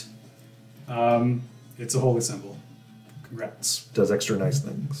 Artifact. It's a holy symbol. Congrats. Does extra nice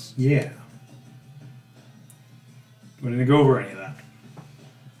things. Yeah. We didn't go over any of that.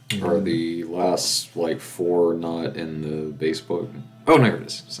 Are the last like 4 not in the base book? Oh, no, it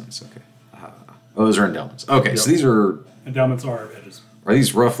is. Sense, okay. Oh, those are endowments. Okay, so Yep. these are Endowments are edges.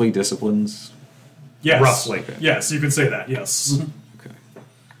 these roughly disciplines? Yes. Roughly. Okay. Yes, you could say that. Yes. Okay.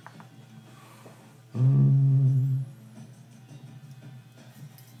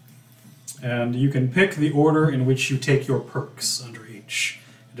 And you can pick the order in which you take your perks under each.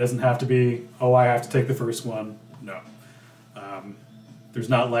 It doesn't have to be, oh, I have to take the first one. No. There's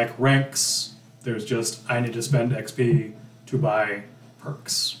not like ranks. There's just, I need to spend XP to buy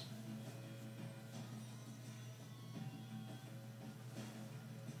perks.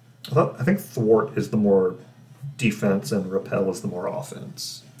 I think thwart is the more defense and repel is the more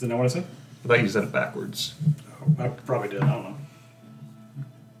offense. Is that not what I said? I thought you said it backwards. Oh, I probably did. I don't know.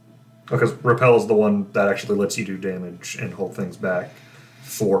 Because repel is the one that actually lets you do damage and hold things back.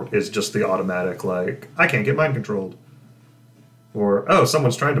 Thwart is just the automatic, like, I can't get mind controlled. Or, oh,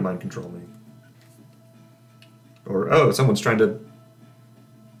 someone's trying to mind control me. Or, oh, someone's trying to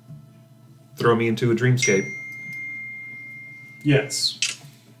throw me into a dreamscape. Yes.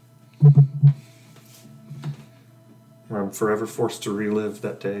 Where I'm forever forced to relive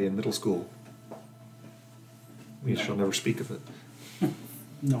that day in middle school. We shall never speak of it.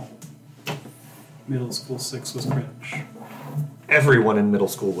 No. Middle school 6 was cringe. Everyone in middle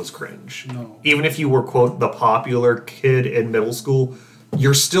school was cringe. No. Even if you were, quote, the popular kid in middle school,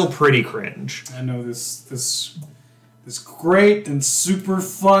 you're still pretty cringe. I know this great and super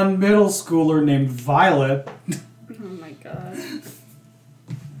fun middle schooler named Violet. Oh my god.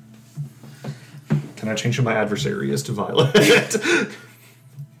 Can I change who my adversary is to Violet?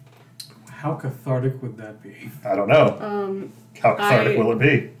 How cathartic would that be? I don't know. How cathartic will it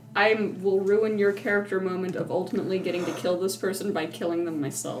be? I will ruin your character moment of ultimately getting to kill this person by killing them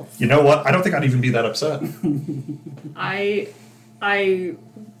myself. You know what? I don't think I'd even be that upset. I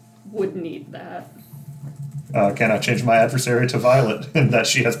would need that. Can I change my adversary to Violet and that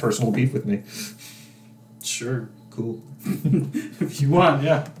she has personal beef with me? Sure. Cool. If you want,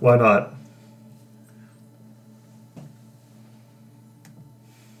 yeah. Why not?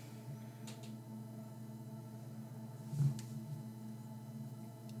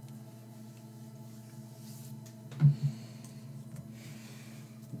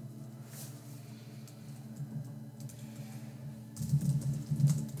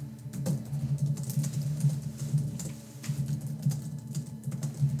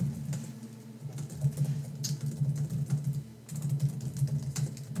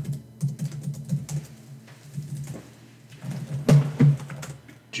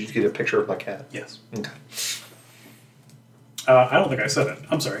 Did you get a picture of my cat? Yes. Okay. I don't think I said it.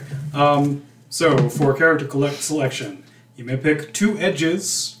 I'm sorry. So, for character selection, you may pick 2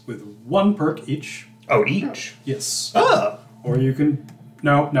 edges with 1 perk each. Oh, each? Yes. Ah! Or you can...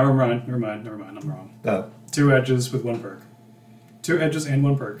 No, never mind. I'm wrong. Oh. 2 edges with 1 perk. 2 edges and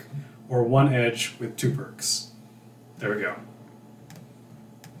 1 perk. Or 1 edge with 2 perks. There we go.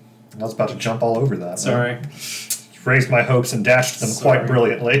 I was about to jump all over that. Sorry. You raised my hopes and dashed them Sorry. quite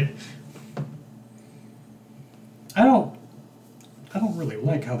brilliantly. I don't really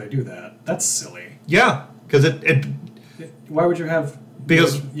like how they do that. That's silly. Yeah, because it Why would you have...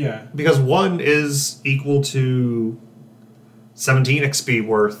 Because- Yeah. because 1 is equal to 17 XP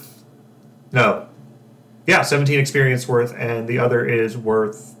worth. No. Yeah, 17 experience worth, and the other is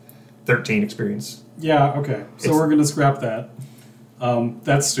worth 13 experience. Yeah, okay. So It's- we're going to scrap that.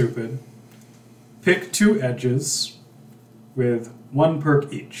 That's stupid. Pick 2 edges with 1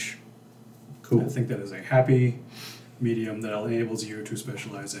 perk each. Cool. I think that is a happy medium that enables you to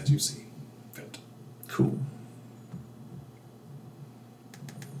specialize as you see fit. Cool.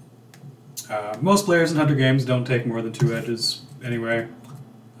 Most players in Hunter games don't take more than 2 edges anyway.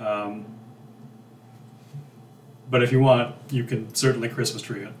 But if you want, you can certainly Christmas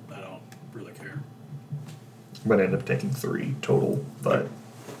tree it. I don't really care. I'm going to end up taking 3 total, but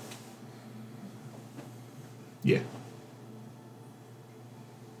yeah.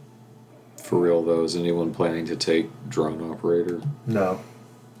 For real though, is anyone planning to take drone operator? No,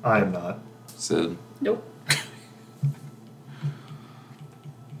 I am not. Sid? Nope.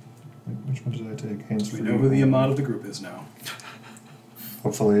 Which one did I take? Hands We free. know who the Ahmad of the group is now.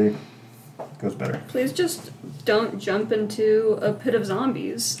 Hopefully, it goes better. Please just don't jump into a pit of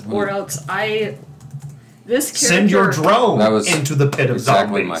zombies, or else this character. Send your drone That was into the pit of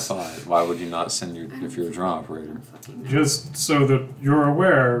exactly zombies. my thought. Why would you not send your if you're a drone operator? Just so that you're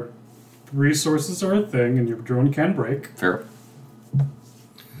aware, resources are a thing and your drone can break. Fair.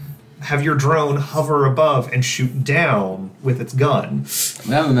 Have your drone hover above and shoot down with its gun. I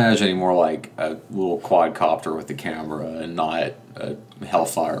mean, I'm imagining more like a little quadcopter with the camera and not a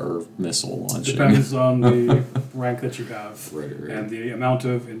Hellfire missile launching. Depends on the rank that you have Right. and the amount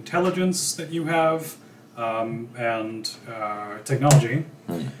of intelligence that you have and technology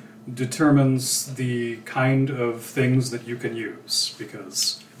determines the kind of things that you can use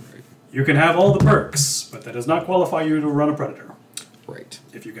because you can have all the perks, but that does not qualify you to run a Predator Right.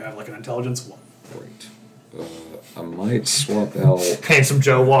 if you have like an intelligence 1. Right. I might swap out. Handsome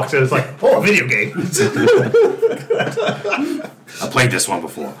Joe walks in. It's like, oh, a video game. I played this one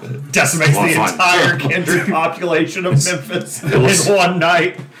before. Decimates Well, the fun. entire kindred population of Memphis in was- one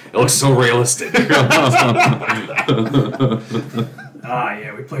night. It looks so realistic. Ah,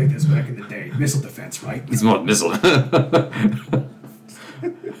 yeah, we played this back in the day. Missile defense, right? It's more missile.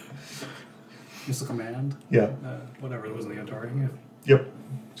 Missile command, Yeah. whatever it was in the Atari. Yeah. Yep.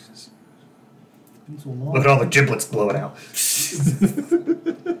 It's been so long. Look at all the giblets blowing out.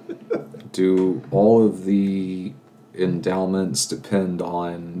 Do all of the endowments depend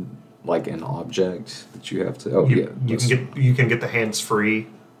on like an object that you have to? Oh yeah. You can get the hands free,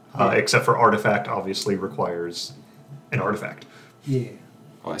 except for artifact. Obviously requires an artifact, Yeah.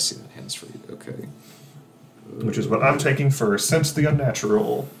 Oh, I see that hands free. Okay. which is what I'm taking for Sense the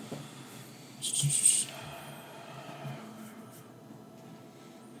Unnatural.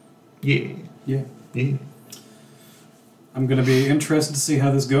 Yeah, Yeah. yeah. I'm going to be interested to see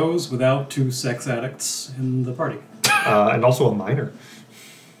how this goes without 2 sex addicts in the party. And also a minor.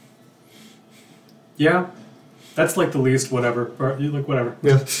 Yeah. That's like the least whatever. Like whatever.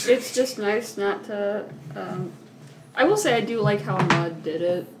 Yeah. It's just nice not to. I will say I do like how Ahmad did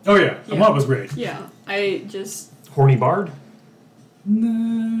it. Oh yeah, Yeah. Ahmad was great. Yeah, I just. Horny Bard.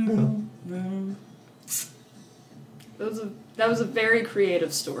 No. That was a very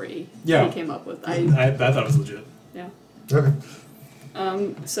creative story Yeah. he came up with. I thought it was legit. Yeah. Okay.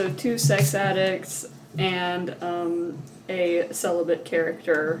 So 2 sex addicts and a celibate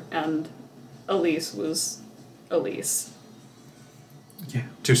character, and Elise was Elise. Yeah.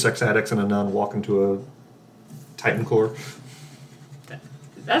 2 sex addicts and a nun walk into a Titan core.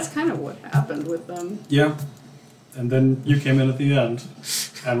 That's kind of what happened with them. Yeah. And then you came in at the end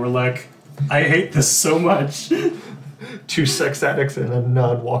and were like, I hate this so much. 2 sex addicts and a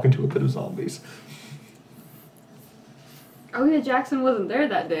nun walk into a pit of zombies. Oh yeah, Jackson wasn't there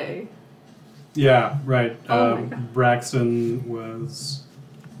that day. Yeah, right. Oh my God. Braxton was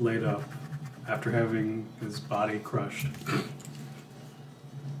laid up after having his body crushed.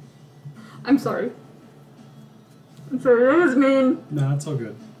 I'm sorry. I'm sorry, that was mean. No, it's all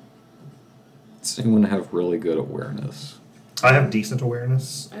good. Does anyone have really good awareness? I have decent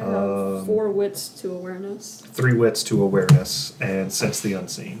awareness. I have 4 wits to awareness. 3 wits to awareness and sense the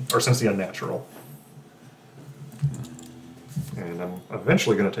unseen, or sense the unnatural. And I'm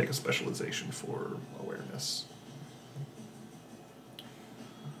eventually going to take a specialization for awareness.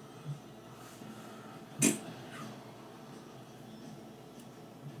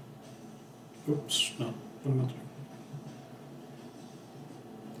 Oops, no. What am I doing?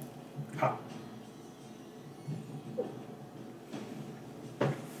 Ha.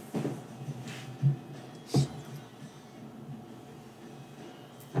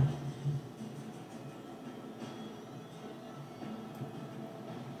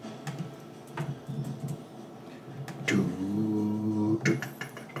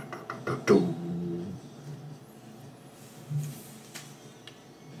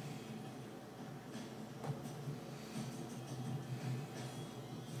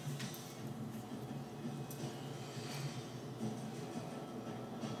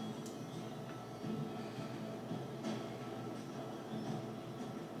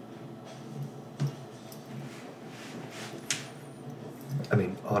 I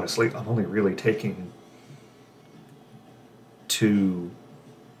mean, honestly, I'm only really taking 2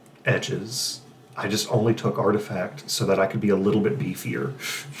 edges. I just only took artifact so that I could be a little bit beefier.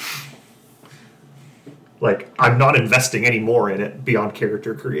 Like, I'm not investing any more in it beyond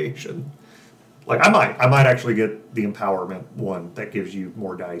character creation. Like, I might actually get the empowerment one that gives you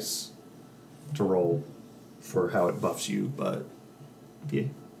more dice to roll for how it buffs you, but yeah.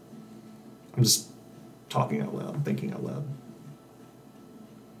 I'm just talking out loud, thinking out loud.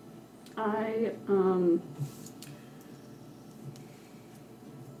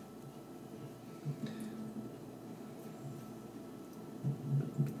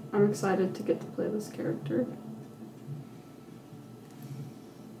 I'm excited to get to play this character.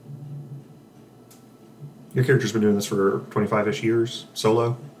 Your character's been doing this for 25-ish years,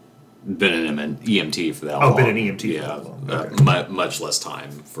 solo? Been an EMT for that Oh, long. been an EMT for Yeah, that long. Okay. much less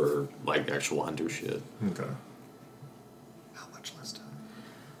time for like actual hunter shit. Okay. How much less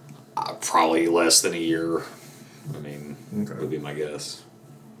time? Probably less than a year. I mean, Okay. would be my guess.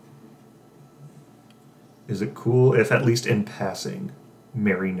 Is it cool if, at least in passing,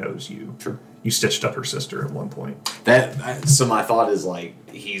 Mary knows you? Sure. You stitched up her sister at one point. So my thought is like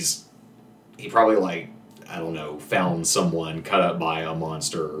he probably like, I don't know, found someone cut up by a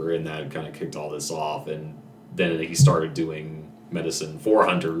monster and that kind of kicked all this off, and then he started doing medicine for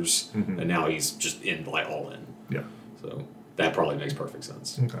hunters, and now he's just in like all in. Yeah. So that probably makes perfect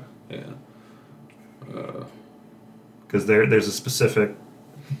sense. Okay. Yeah. Because there's a specific.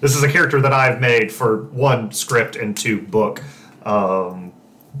 This is a character that I've made for 1 script and 2 book. After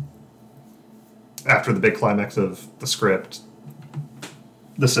the big climax of the script,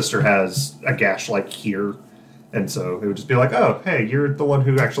 the sister has a gash like here, and so it would just be like, "Oh, hey, you're the one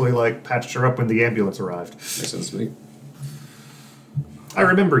who actually like patched her up when the ambulance arrived. Makes sense to me. I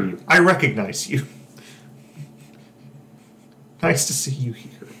remember you. I recognize you. Nice to see you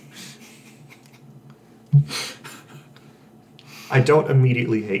here." I don't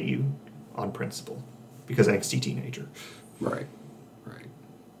immediately hate you on principle because angsty teenager. Right. Right.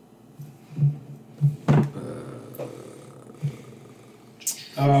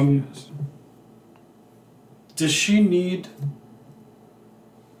 Does she need...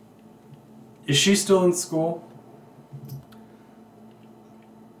 Is she still in school?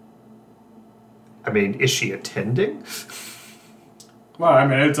 I mean, is she attending? Well, I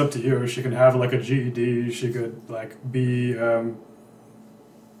mean, it's up to you. She can have like a GED. She could like be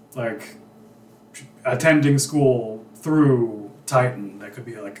like attending school through Titan. That could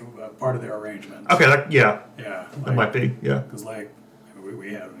be like a part of their arrangement. Okay, yeah, Yeah. that might be, yeah. Because like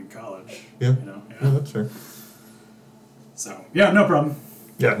we had it in college. Yeah. You know. Yeah, Yeah. that's fair. So yeah, no problem.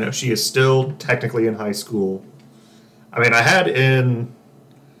 Yeah, no, she is still technically in high school. I mean, I had in...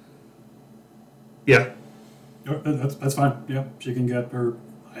 Yeah, Oh, that's fine. Yeah, she can get her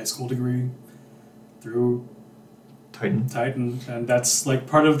high school degree through Titan. Titan, and that's like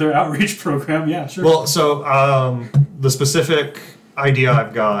part of their outreach program. Yeah, sure. Well, so the specific idea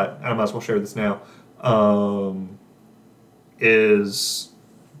I've got, and I might as well share this now, is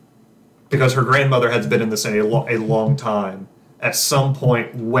because her grandmother has been in this a long time. At some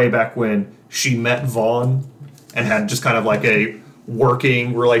point, way back when, she met Vaughn and had just kind of like a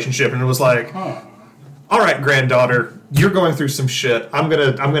working relationship, and it was like, all right, granddaughter, you're going through some shit. I'm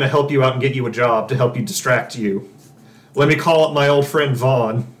gonna help you out and get you a job to help you distract you. Let me call up my old friend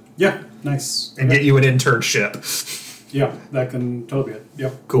Vaughn Yeah, nice. and get you an internship. Yeah, that can totally be it.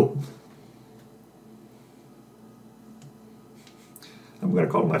 Yep. Cool. I'm gonna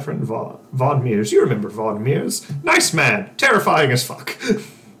call my friend Vaughn Mears. You remember Vaughn Mears? Nice man, terrifying as fuck.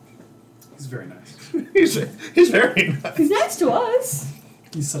 He's very nice. he's very nice. He's next to us.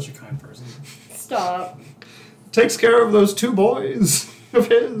 He's such a kind person. Stop. Takes care of those 2 boys of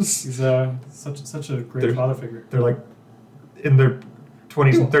his. He's such a great They're- father figure. They're like in their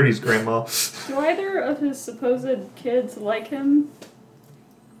 20s and 30s, grandma. Do either of his supposed kids like him?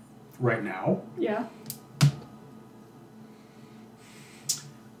 Right now. Yeah.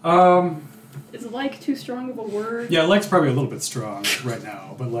 Is like too strong of a word? Yeah, like's probably a little bit strong right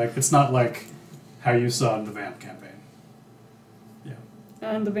now, but like it's not like how you saw in the Vamp campaign. Yeah.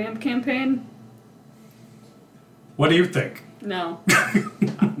 And the Vamp campaign? What do you think? No.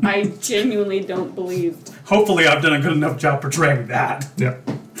 I genuinely don't believe. Hopefully, I've done a good enough job portraying that. Yeah.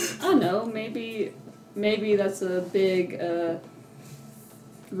 I don't know. Maybe that's a big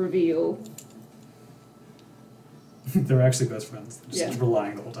reveal. They're actually best friends. They're just Yeah.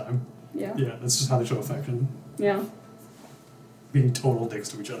 relying the whole time. Yeah. Yeah, that's just how they show affection. Yeah. Being total dicks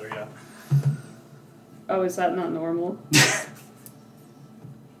to each other, yeah. Oh, is that not normal?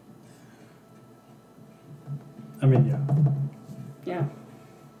 I mean, yeah. Yeah.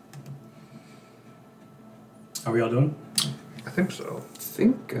 Are we all done? I think so. I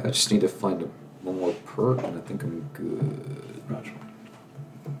think I just need to find one more perk, and I think I'm good. Roger.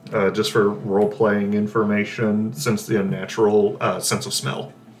 Just for role-playing information, since the unnatural sense of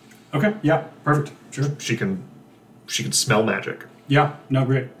smell. Okay, yeah, perfect. Sure. She can smell magic. Yeah, no,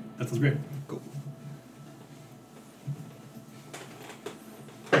 great. That sounds great. Cool.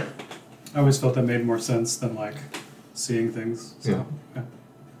 I always felt that made more sense than like seeing things. So, yeah.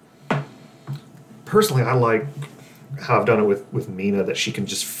 Personally, I like how I've done it with Mina, that she can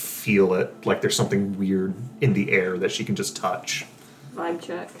just feel it, like there's something weird in the air that she can just touch. Vibe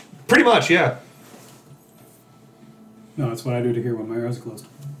check. Pretty much, yeah. No, that's what I do to hear when my eyes are closed.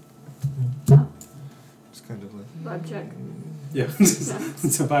 It's kind of like... Vibe check. Yeah,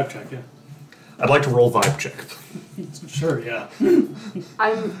 it's a vibe check. Yeah. I'd like to roll vibe check. Sure. Yeah.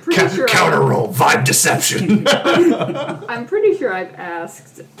 I'm pretty sure. Counter roll vibe deception. I'm pretty sure I've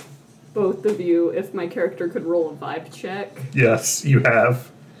asked both of you if my character could roll a vibe check. Yes, you have.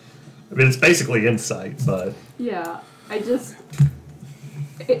 I mean, it's basically insight, but Yeah,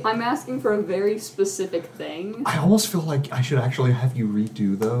 I'm asking for a very specific thing. I almost feel like I should actually have you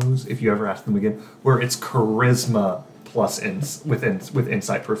redo those if you ever ask them again, where it's charisma plus with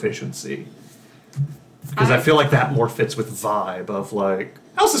insight proficiency. Because I feel like that more fits with vibe of like,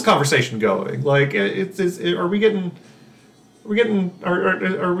 how's this conversation going? Like, are we getting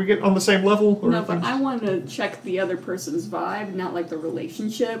on the same level? Or No, but I want to check the other person's vibe, not like the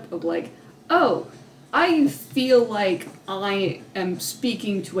relationship of like, oh, I feel like I am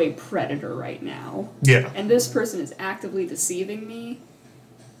speaking to a predator right now, Yeah. and this person is actively deceiving me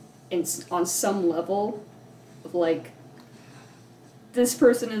on some level of like, this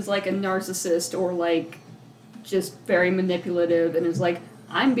person is like a narcissist or like just very manipulative and is like,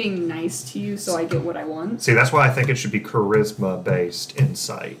 I'm being nice to you so I get what I want. See, that's why I think it should be charisma-based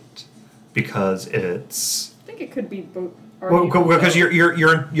insight, because it's I think it could be both. because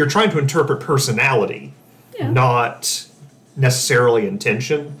you're trying to interpret personality, Yeah. not necessarily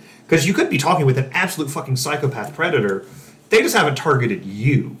intention. Because you could be talking with an absolute fucking psychopath predator, they just haven't targeted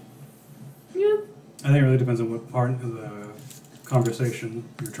you. Yeah. I think it really depends on what part of the conversation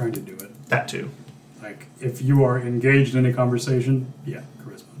you're trying to do it. That too. Like, if you are engaged in a conversation, yeah,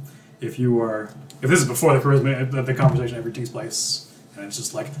 charisma. If this is before the conversation ever takes place, and it's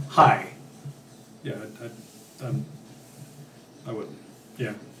just like, hi. Yeah, I wouldn't.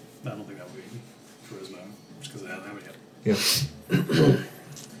 Yeah, I don't think that would be charisma, just because I haven't have it yet. Yeah.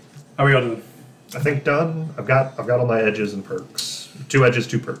 How are we all doing? I think done. I've got all my edges and perks. 2 edges,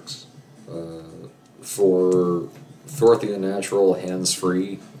 2 perks. For Thwart the Unnatural,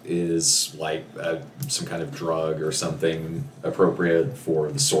 hands-free is like some kind of drug or something appropriate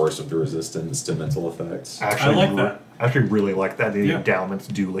for the source of the resistance to mental effects. Actually, I like that. I actually really like that. The Yeah. endowments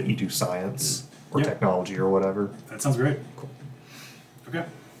do let you do science or Yeah. technology or whatever. That sounds great. Cool. Okay.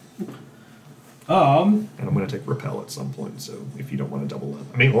 And I'm going to take repel at some point, so if you don't want to double up.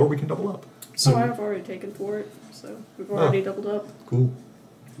 I mean, or we can double up. So, I've already taken for it, so we've already doubled up. Cool.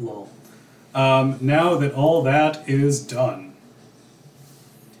 lol. Now that all that is done,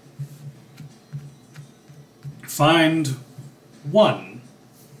 find one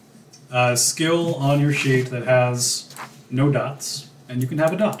skill on your sheet that has no dots, and you can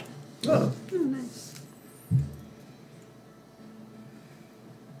have a dot. Oh. Oh, nice.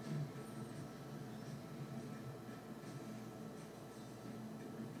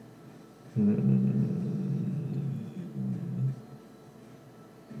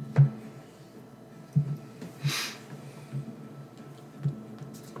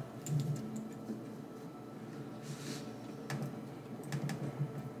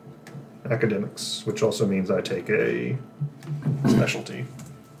 Academics, which also means I take a specialty.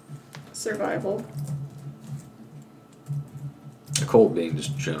 Survival. Occult being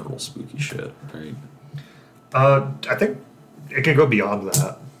just general spooky shit, right? I think it can go beyond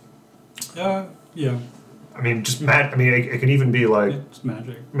that. Yeah. I mean, just it can even be like It's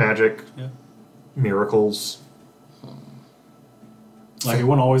magic. magic, Yeah. miracles. Like, it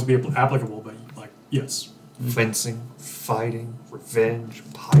won't always be applicable, but, like, yes. Fencing, fighting, revenge,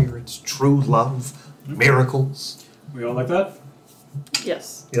 pirates, true love, miracles. We all like that?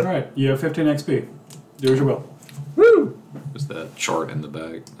 Yes. Yep. Alright, you have 15 XP. Do as you will. Woo! Is that chart in the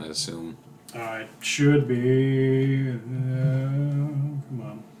back, I assume? It should be. Come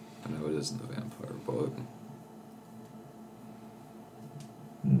on. I know it isn't the vampire book.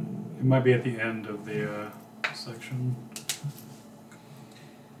 It might be at the end of the section.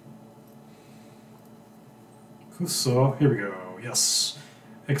 So, here we go. Yes.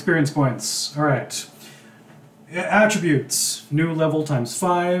 Experience points. Alright. Attributes. New level times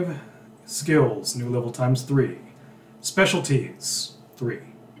 5. Skills, new level times 3. Specialties, 3.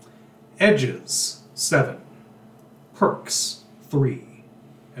 Edges, 7. Perks, 3.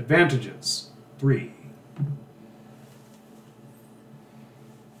 Advantages, 3.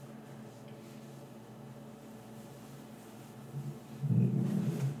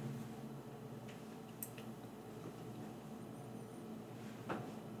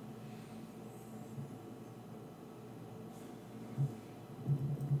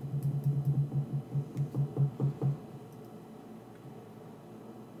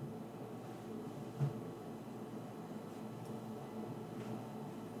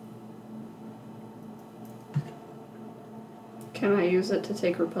 Can I use it to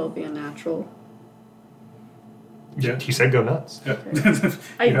take Repel be a natural? Yeah. He said go nuts. Yeah.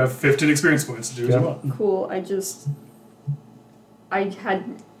 I- You have 15 experience points to do Yeah. as well. Cool. I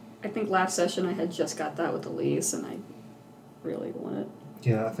think last session I had just got that with Elise, and I really want it.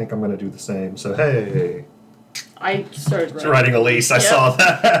 Yeah, I think I'm going to do the same. So, hey. I started It's writing Elise. I Yep. saw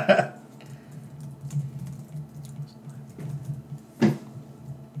that.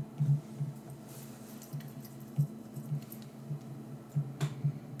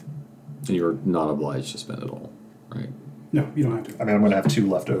 And you're not obliged to spend it all, right? No, you don't have to. I mean, I'm going to have 2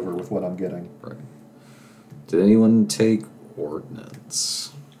 left over with what I'm getting. Right. Did anyone take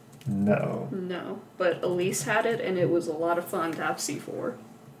ordnance? No. No, but Elise had it, and it was a lot of fun to have C4.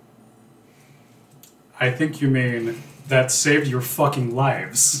 I think you mean that saved your fucking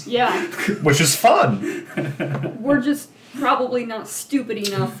lives. Yeah, Which is fun. we're just probably not stupid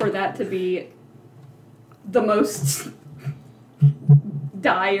enough for that to be the most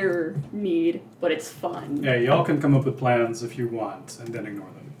dire need, but it's fun. Yeah, y'all can come up with plans if you want, and then ignore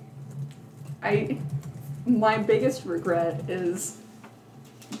them. My biggest regret is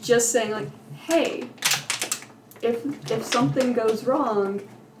just saying like, hey, if something goes wrong,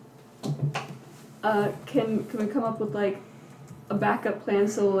 can we come up with like a backup plan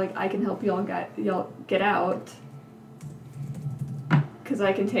so like I can help y'all get out, because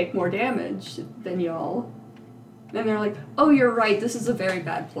I can take more damage than y'all. And they're like, oh, you're right, this is a very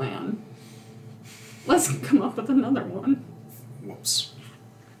bad plan. Let's come up with another one. Whoops.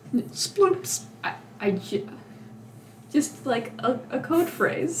 Sploops. Just like a code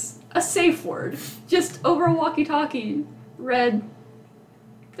phrase, a safe word, just over a walkie-talkie, read.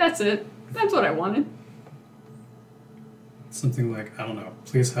 That's it. That's what I wanted. Something like, I don't know,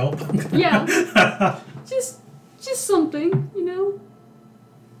 please help? Yeah. just something, you know?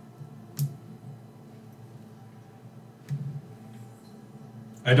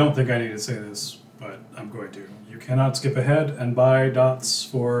 I don't think I need to say this, but I'm going to. You cannot skip ahead and buy dots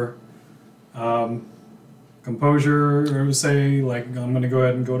for composure, or say, like, I'm going to go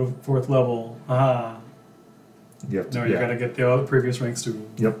ahead and go to 4th level. Haha. You have to, No, you gotta get the other previous ranks too.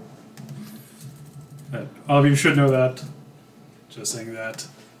 Yep. All of you should know that. Just saying that,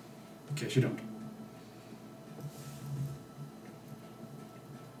 in case you don't.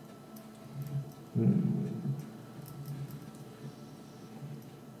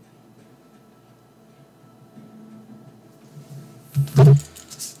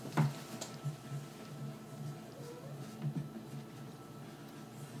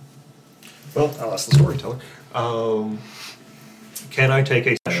 Well, I'll ask the storyteller. Can I take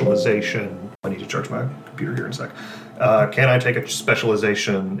a specialization? I need to charge my computer here in a sec. Can I take a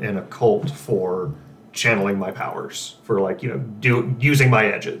specialization in occult for channeling my powers? For like, using my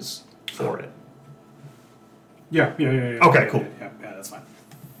edges for it? Yeah. Okay, cool. Yeah, that's fine.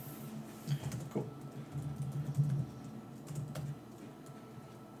 Cool.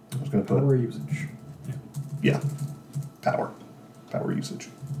 I was going to put Power usage. yeah, power usage.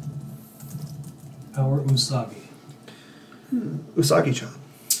 Power Usagi. Usagi-chan.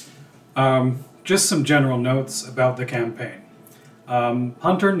 Just some general notes about the campaign.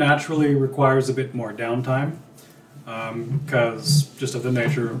 Hunter naturally requires a bit more downtime, because just of the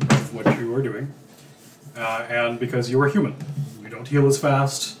nature of what you are doing, and because you are human. You don't heal as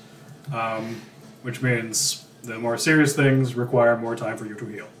fast, which means the more serious things require more time for you to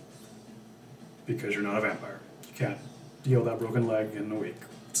heal, because you're not a vampire. You can't heal that broken leg in a week.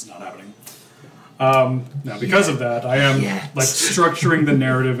 It's not happening. Now, because of that, I am like structuring the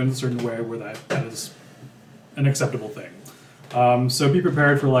narrative in a certain way where that is an acceptable thing. So be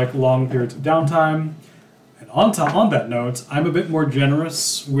prepared for like long periods of downtime. And on that note, I'm a bit more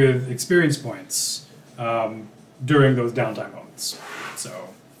generous with experience points during those downtime moments. So,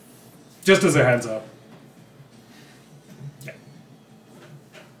 just as a heads up. Yeah.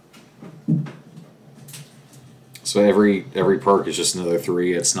 So every perk is just another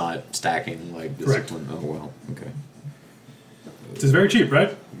 3. It's not stacking like Correct. discipline. Oh well, okay. This is very cheap,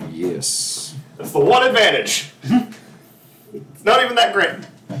 right? Yes. That's the one advantage. It's not even that great.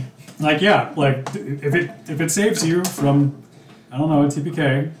 Like, yeah, like if it saves you from, I don't know, a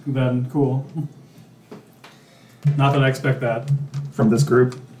TPK, then cool. Not that I expect that. From this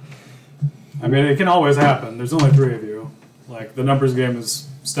group. I mean, it can always happen. There's only 3 of you. Like, the numbers game is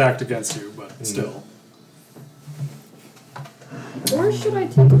stacked against you, but still. Or should I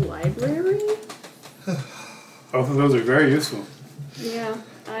take a library? Both of those are very useful. Yeah,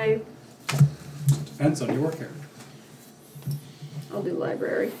 Depends on your character. I'll do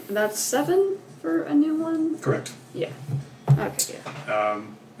library. And that's 7 for a new one? Correct. Yeah. Okay, yeah.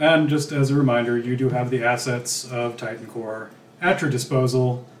 And just as a reminder, you do have the assets of Titan Core at your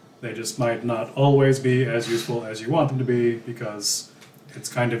disposal. They just might not always be as useful as you want them to be because it's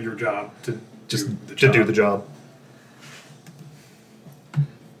kind of your job to do the job.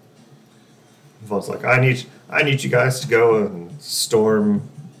 Vaughn's like, I need you guys to go and storm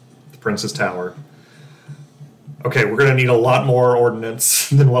the Prince's Tower. Okay, we're gonna need a lot more ordnance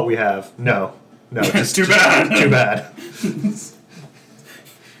than what we have. No, just Too bad. Too bad.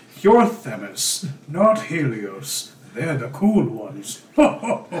 You're Themis, not Helios. They're the cool ones.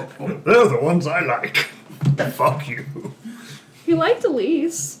 They're the ones I like. Fuck you. He liked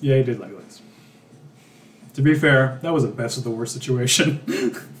Elise. Yeah, he did like this. To be fair, that was a best of the worst situation.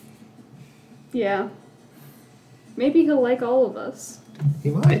 Yeah. Maybe he'll like all of us.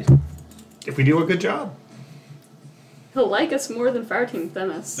 He might, if we do a good job. He'll like us more than Fireteam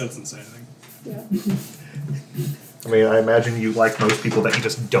Themis. That's insane. Yeah. I mean, I imagine you like most people that you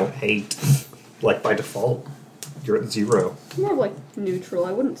just don't hate. Like by default, you're at 0. More of like neutral.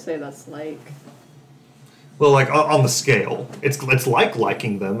 I wouldn't say that's like. Well, like on the scale, it's like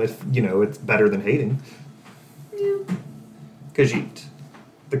liking them if it's better than hating. Yeah. Khajiit,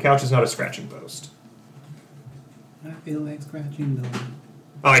 the couch is not a scratching post. I feel like scratching the.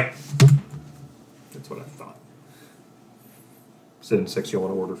 That's what I thought. Sit in 6. You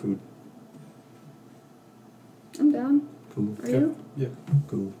want to order food? I'm down. Cool. Are you? Yeah.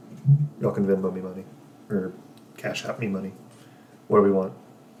 Cool. Y'all can Venmo me money or Cash App me money. What do we want?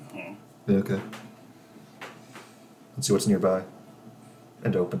 Oh. Okay. Let's see what's nearby.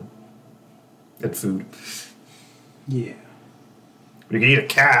 And open. And food. Yeah. But you can eat a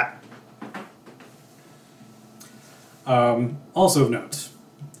cat. Also of note,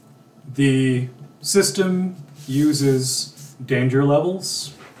 the system uses danger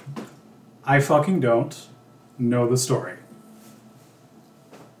levels. I fucking don't know the story.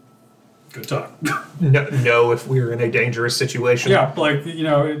 Good talk. No, if we're in a dangerous situation. Yeah, like,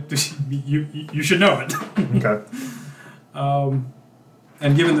 you should know it. Okay.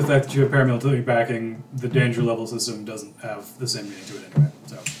 And given the fact that you have paramilitary backing, the danger level system doesn't have the same meaning to it anyway.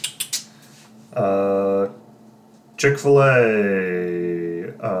 So, Chick-fil-A.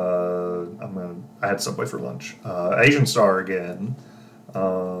 I had Subway for lunch. Asian Star again.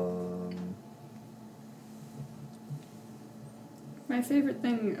 My favorite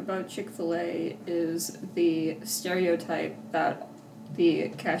thing about Chick-fil-A is the stereotype that the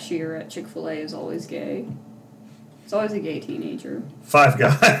cashier at Chick-fil-A is always gay. It's always a gay teenager. Five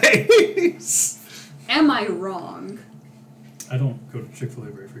Guys. Am I wrong? I don't go to Chick-fil-A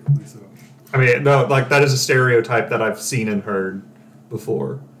very frequently, so... I mean, no, like that is a stereotype that I've seen and heard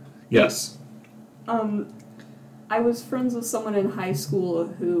before. Yes. I was friends with someone in high school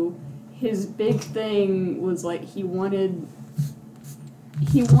who his big thing was like he wanted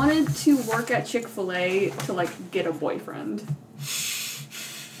to work at Chick-fil-A to like get a boyfriend.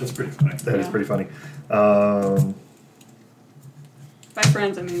 That's pretty funny. That is Yeah. pretty funny. By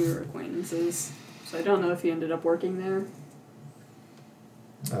friends, I mean we were acquaintances, so I don't know if he ended up working there.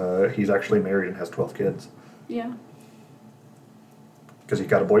 He's actually married and has 12 kids Yeah. because he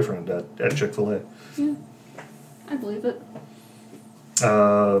got a boyfriend at Chick-fil-A. Yeah. I believe it.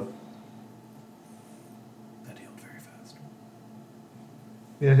 That healed very fast.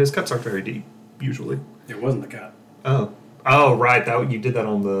 Yeah, his cuts aren't very deep, usually. It wasn't the cat. Oh, right. You did that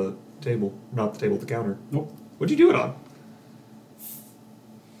on the table, not the table, the counter. Nope. What'd you do it on?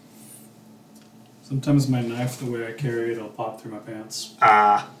 Sometimes my knife, the way I carry it, it'll pop through my pants.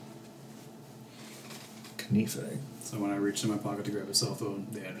 Knife. So when I reach in my pocket to grab a cell phone,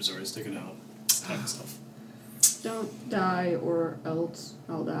 the edge is already sticking out. Kind of stuff. Don't die or else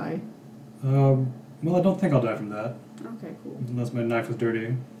I'll die. Well, I don't think I'll die from that. Okay, cool. Unless my knife was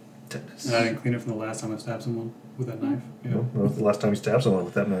dirty. Tetanus. And I didn't clean it from the last time I stabbed someone with that knife. Yeah. Well, the last time you stabbed someone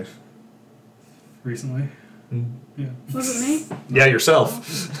with that knife. Recently. Yeah. Was it me? Yeah, yourself.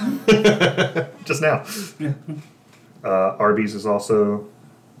 Just now. Yeah. Arby's is also.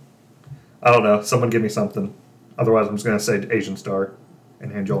 I don't know. Someone give me something. Otherwise, I'm just gonna say Asian Star.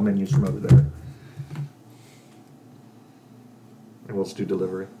 and hand y'all menus from over there. And we'll just do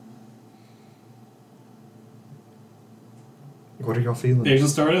delivery. What are y'all feeling? Asian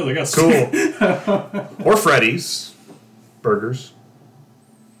Star is, I guess. Cool. Or Freddy's. Burgers.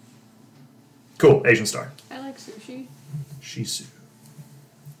 Cool. Asian Star. I like sushi. Shisu.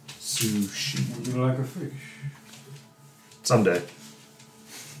 Sushi. Would you like a fish? Someday.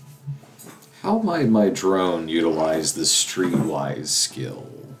 How might my drone utilize the Streetwise skill?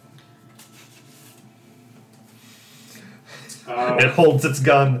 It holds its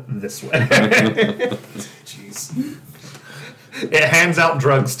gun this way. Jeez. It hands out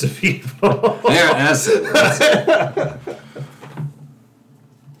drugs to people. There, that's it.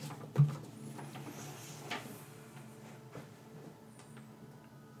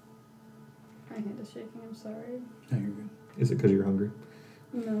 My hand is shaking, I'm sorry. No, you're good. Is it because you're hungry?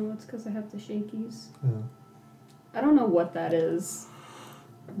 No, it's because I have the shakies. Oh. I don't know what that is.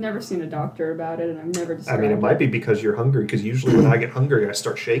 I've never seen a doctor about it, and I've never I described mean, it might be because you're hungry, because usually when I get hungry, I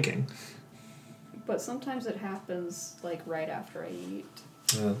start shaking. But sometimes it happens, like, right after I eat.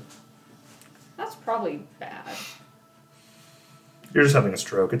 Yeah. That's probably bad. You're just having a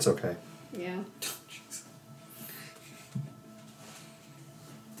stroke. It's okay. Yeah.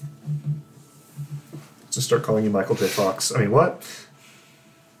 Just start calling you Michael J. Fox. I mean, what?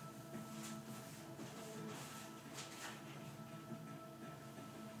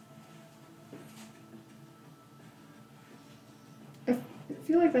 I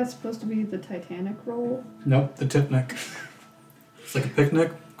feel like that's supposed to be the Titanic roll. Nope, the tip neck. It's like a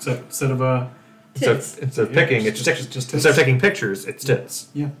picnic, except instead of a... Tits. Instead of picking, it's just tits. instead of taking pictures, it's tits.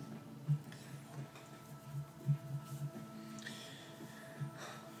 Yeah.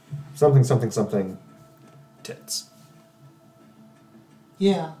 Something, something, something. Tits.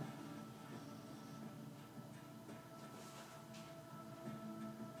 Yeah.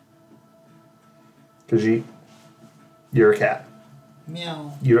 Because you're a cat.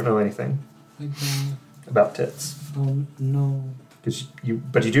 Meow. You don't know anything I don't. about tits. Oh, no.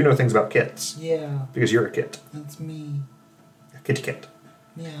 But you do know things about kits. Yeah, Because you're a kit. that's me. A kitty cat.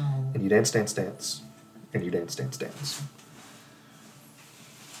 Meow. And you dance, dance, dance. And you dance, dance, dance.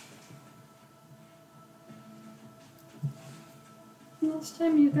 Last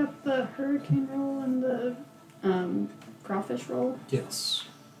time you got the hurricane roll and the crawfish roll. Yes.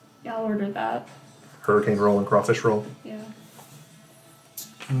 Yeah, I'll order that. Hurricane roll and crawfish roll. Yeah.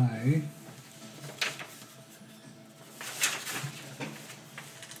 I...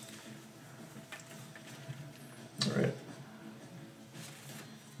 All right.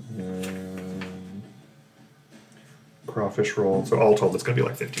 Crawfish roll. So all told, it's going to be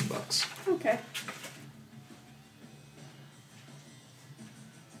like $15. Okay.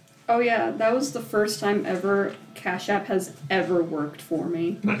 Oh yeah, that was the first time ever Cash App has ever worked for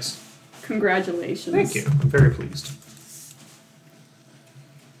me. Nice. Congratulations. Thank you. I'm very pleased.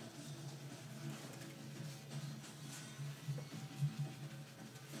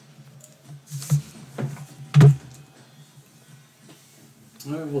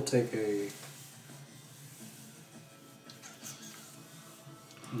 I will take a...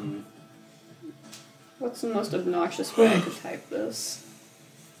 What's the most obnoxious way I could type this?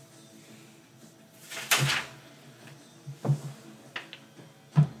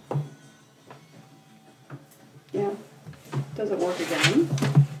 Yeah. Does it work again?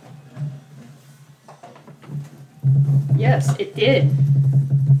 Yes, it did.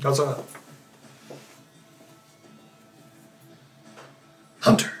 How's that?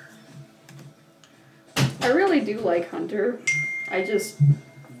 Hunter. I really do like Hunter. I just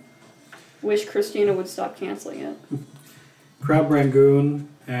wish Christina would stop canceling it. Crab Rangoon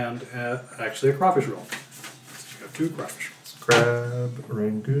and actually a crawfish roll. So you got 2 crawfish rolls. Crab,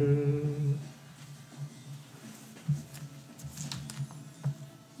 Rangoon.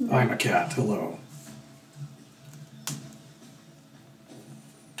 I'm a cat, hello.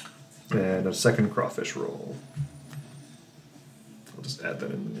 And a second crawfish roll. I'll just add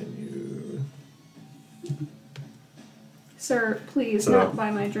that in the menu. Sir, please So- not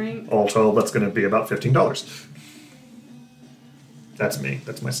buy my drink. All told, that's going to be about $15. That's me.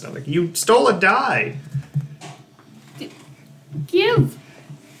 That's my stomach. You stole a die. Give!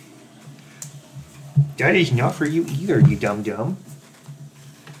 That is not for you either, you dumb dumb.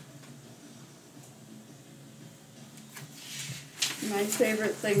 My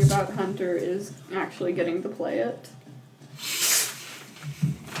favorite thing about Hunter is actually getting to play it.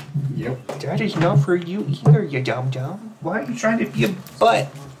 Yep. That is not for you either, you dumb dumb. Why are you trying to be a butt?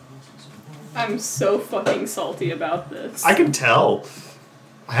 I'm so fucking salty about this. I can tell.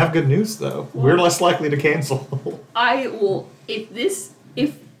 I have good news though. We're less likely to cancel. I will if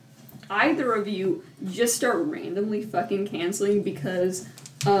either of you just start randomly fucking canceling because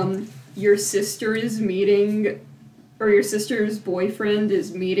your sister is meeting, or your sister's boyfriend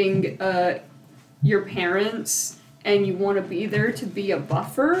is meeting your parents, and you want to be there to be a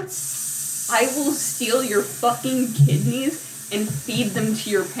buffer, I will steal your fucking kidneys and feed them to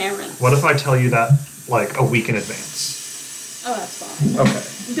your parents. What if I tell you that like a week in advance? Oh, that's fine.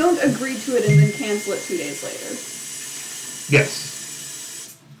 Okay. Don't agree to it and then cancel it 2 days later. Yes.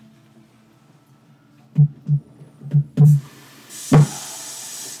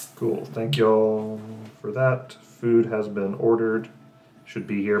 Cool. Thank y'all for that. Food has been ordered. Should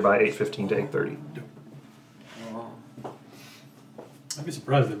be here by 8:15 to 8:30. I'd be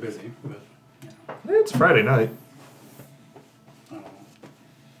surprised they're busy, but It's Friday night. I don't know.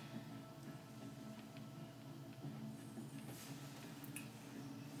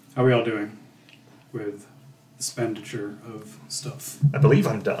 How are we all doing with expenditure of stuff? I believe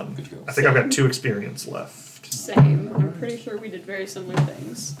I'm done. Good go. I think I've got 2 experience left. Same. I'm pretty sure we did very similar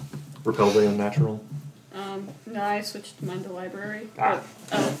things. Repel the unnatural. No, I switched mine to library. Ah.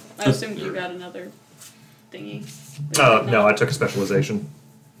 But, I assumed you got another thingy. No, I took a specialization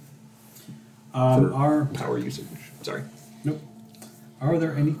for Are power usage. Sorry. nope. Are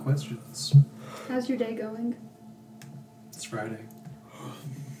there any questions? How's your day going? It's Friday.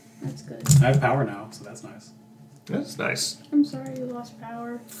 That's good. I have power now, so that's nice. That's nice. I'm sorry you lost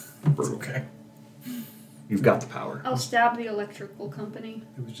power. It's okay. You've got the power. I'll stab the electrical company.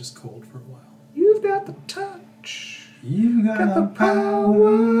 It was just cold for a while. You've got the touch. You Got the power.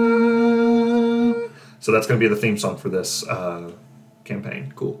 So that's going to be the theme song for this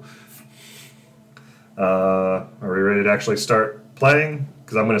campaign. Cool. Are we ready to actually start playing?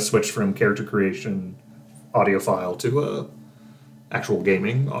 Because I'm going to switch from character creation audio file to actual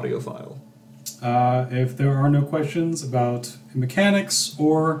gaming audio file. If there are no questions about mechanics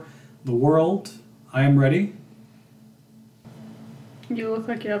or the world, I am ready. You look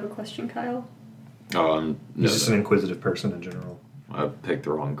like you have a question, Kyle. Oh, I'm no, He's just an inquisitive person in general. I picked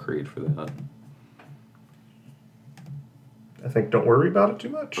the wrong creed for that. I think don't worry about it too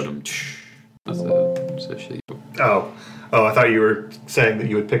much. But that's a shit. Oh, I thought you were saying that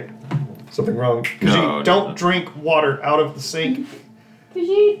you had picked something wrong. Because No, you don't no. drink water out of the sink.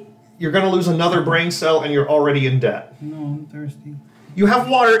 Pidgey. You're going to lose another brain cell and you're already in debt. No, I'm thirsty. You have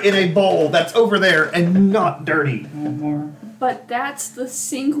water in a bowl that's over there and not dirty. No more. But that's the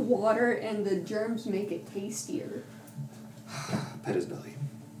sink water, and the germs make it tastier. Pet his belly.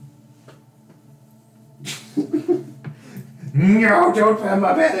 No, don't pet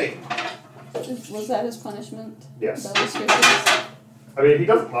my belly. Was that his punishment? Yes. That was stupid. I mean, he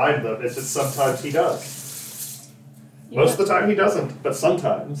doesn't mind them. It's just sometimes he does. Most of the time he doesn't, but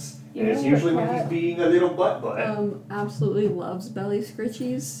sometimes. You And it's know usually what when he's cat, being a little butt. absolutely loves belly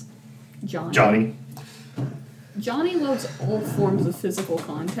scritchies. Johnny. Johnny. Johnny loves all forms of physical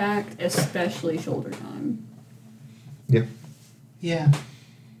contact, especially shoulder time. Yeah. Yeah.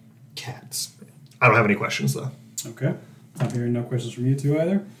 Cats. I don't have any questions, though. Okay. I'm hearing no questions from you two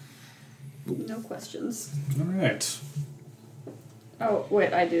either. No questions. All right. Oh,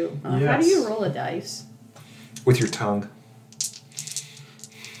 wait, I do. How do Yes. you roll a dice? With your tongue.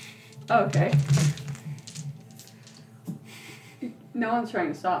 Oh, okay. No one's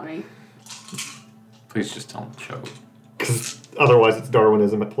trying to stop me. Please just tell him to choke. Because otherwise it's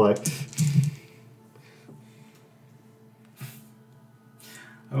Darwinism at play.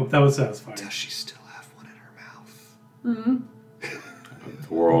 I hope that was satisfying. Does she still have one in her mouth? Mm-hmm.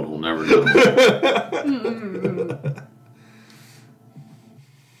 The world will never know.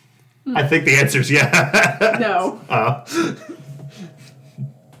 I think the answer is yeah. No.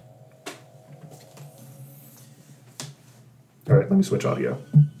 All right, let me switch audio.